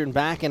 Southeastern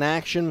back in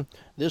action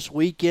this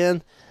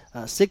weekend.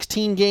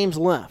 16 games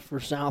left for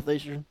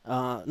Southeastern.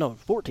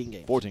 14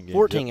 games. 14 games.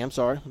 14, yep. I'm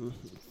sorry.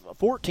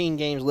 14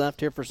 games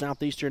left here for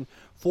Southeastern.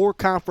 4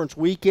 conference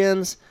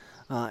weekends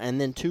and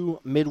then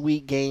 2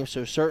 midweek games.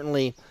 So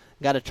certainly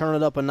got to turn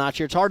it up a notch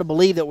here. It's hard to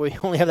believe that we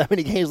only have that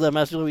many games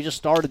left. We just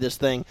started this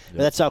thing. Yep.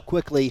 That's how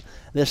quickly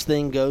this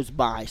thing goes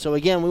by. So,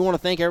 again, we want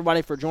to thank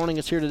everybody for joining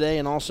us here today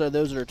and also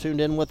those that are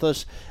tuned in with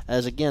us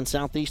as, again,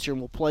 Southeastern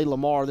will play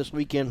Lamar this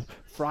weekend,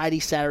 Friday,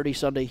 Saturday,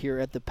 Sunday here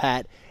at the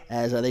Pat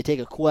as they take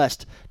a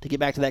quest to get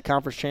back to that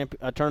conference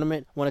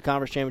tournament, win a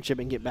conference championship,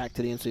 and get back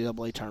to the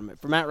NCAA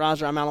tournament. For Matt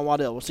Reiser, I'm Alan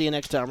Waddell. We'll see you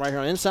next time right here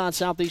on Inside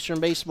Southeastern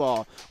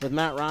Baseball with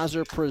Matt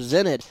Reiser,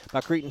 presented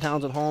by Cretan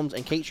Townsend Homes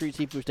and Kate Street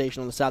Seafood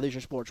Station on the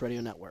Southeastern Sports Radio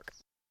Network.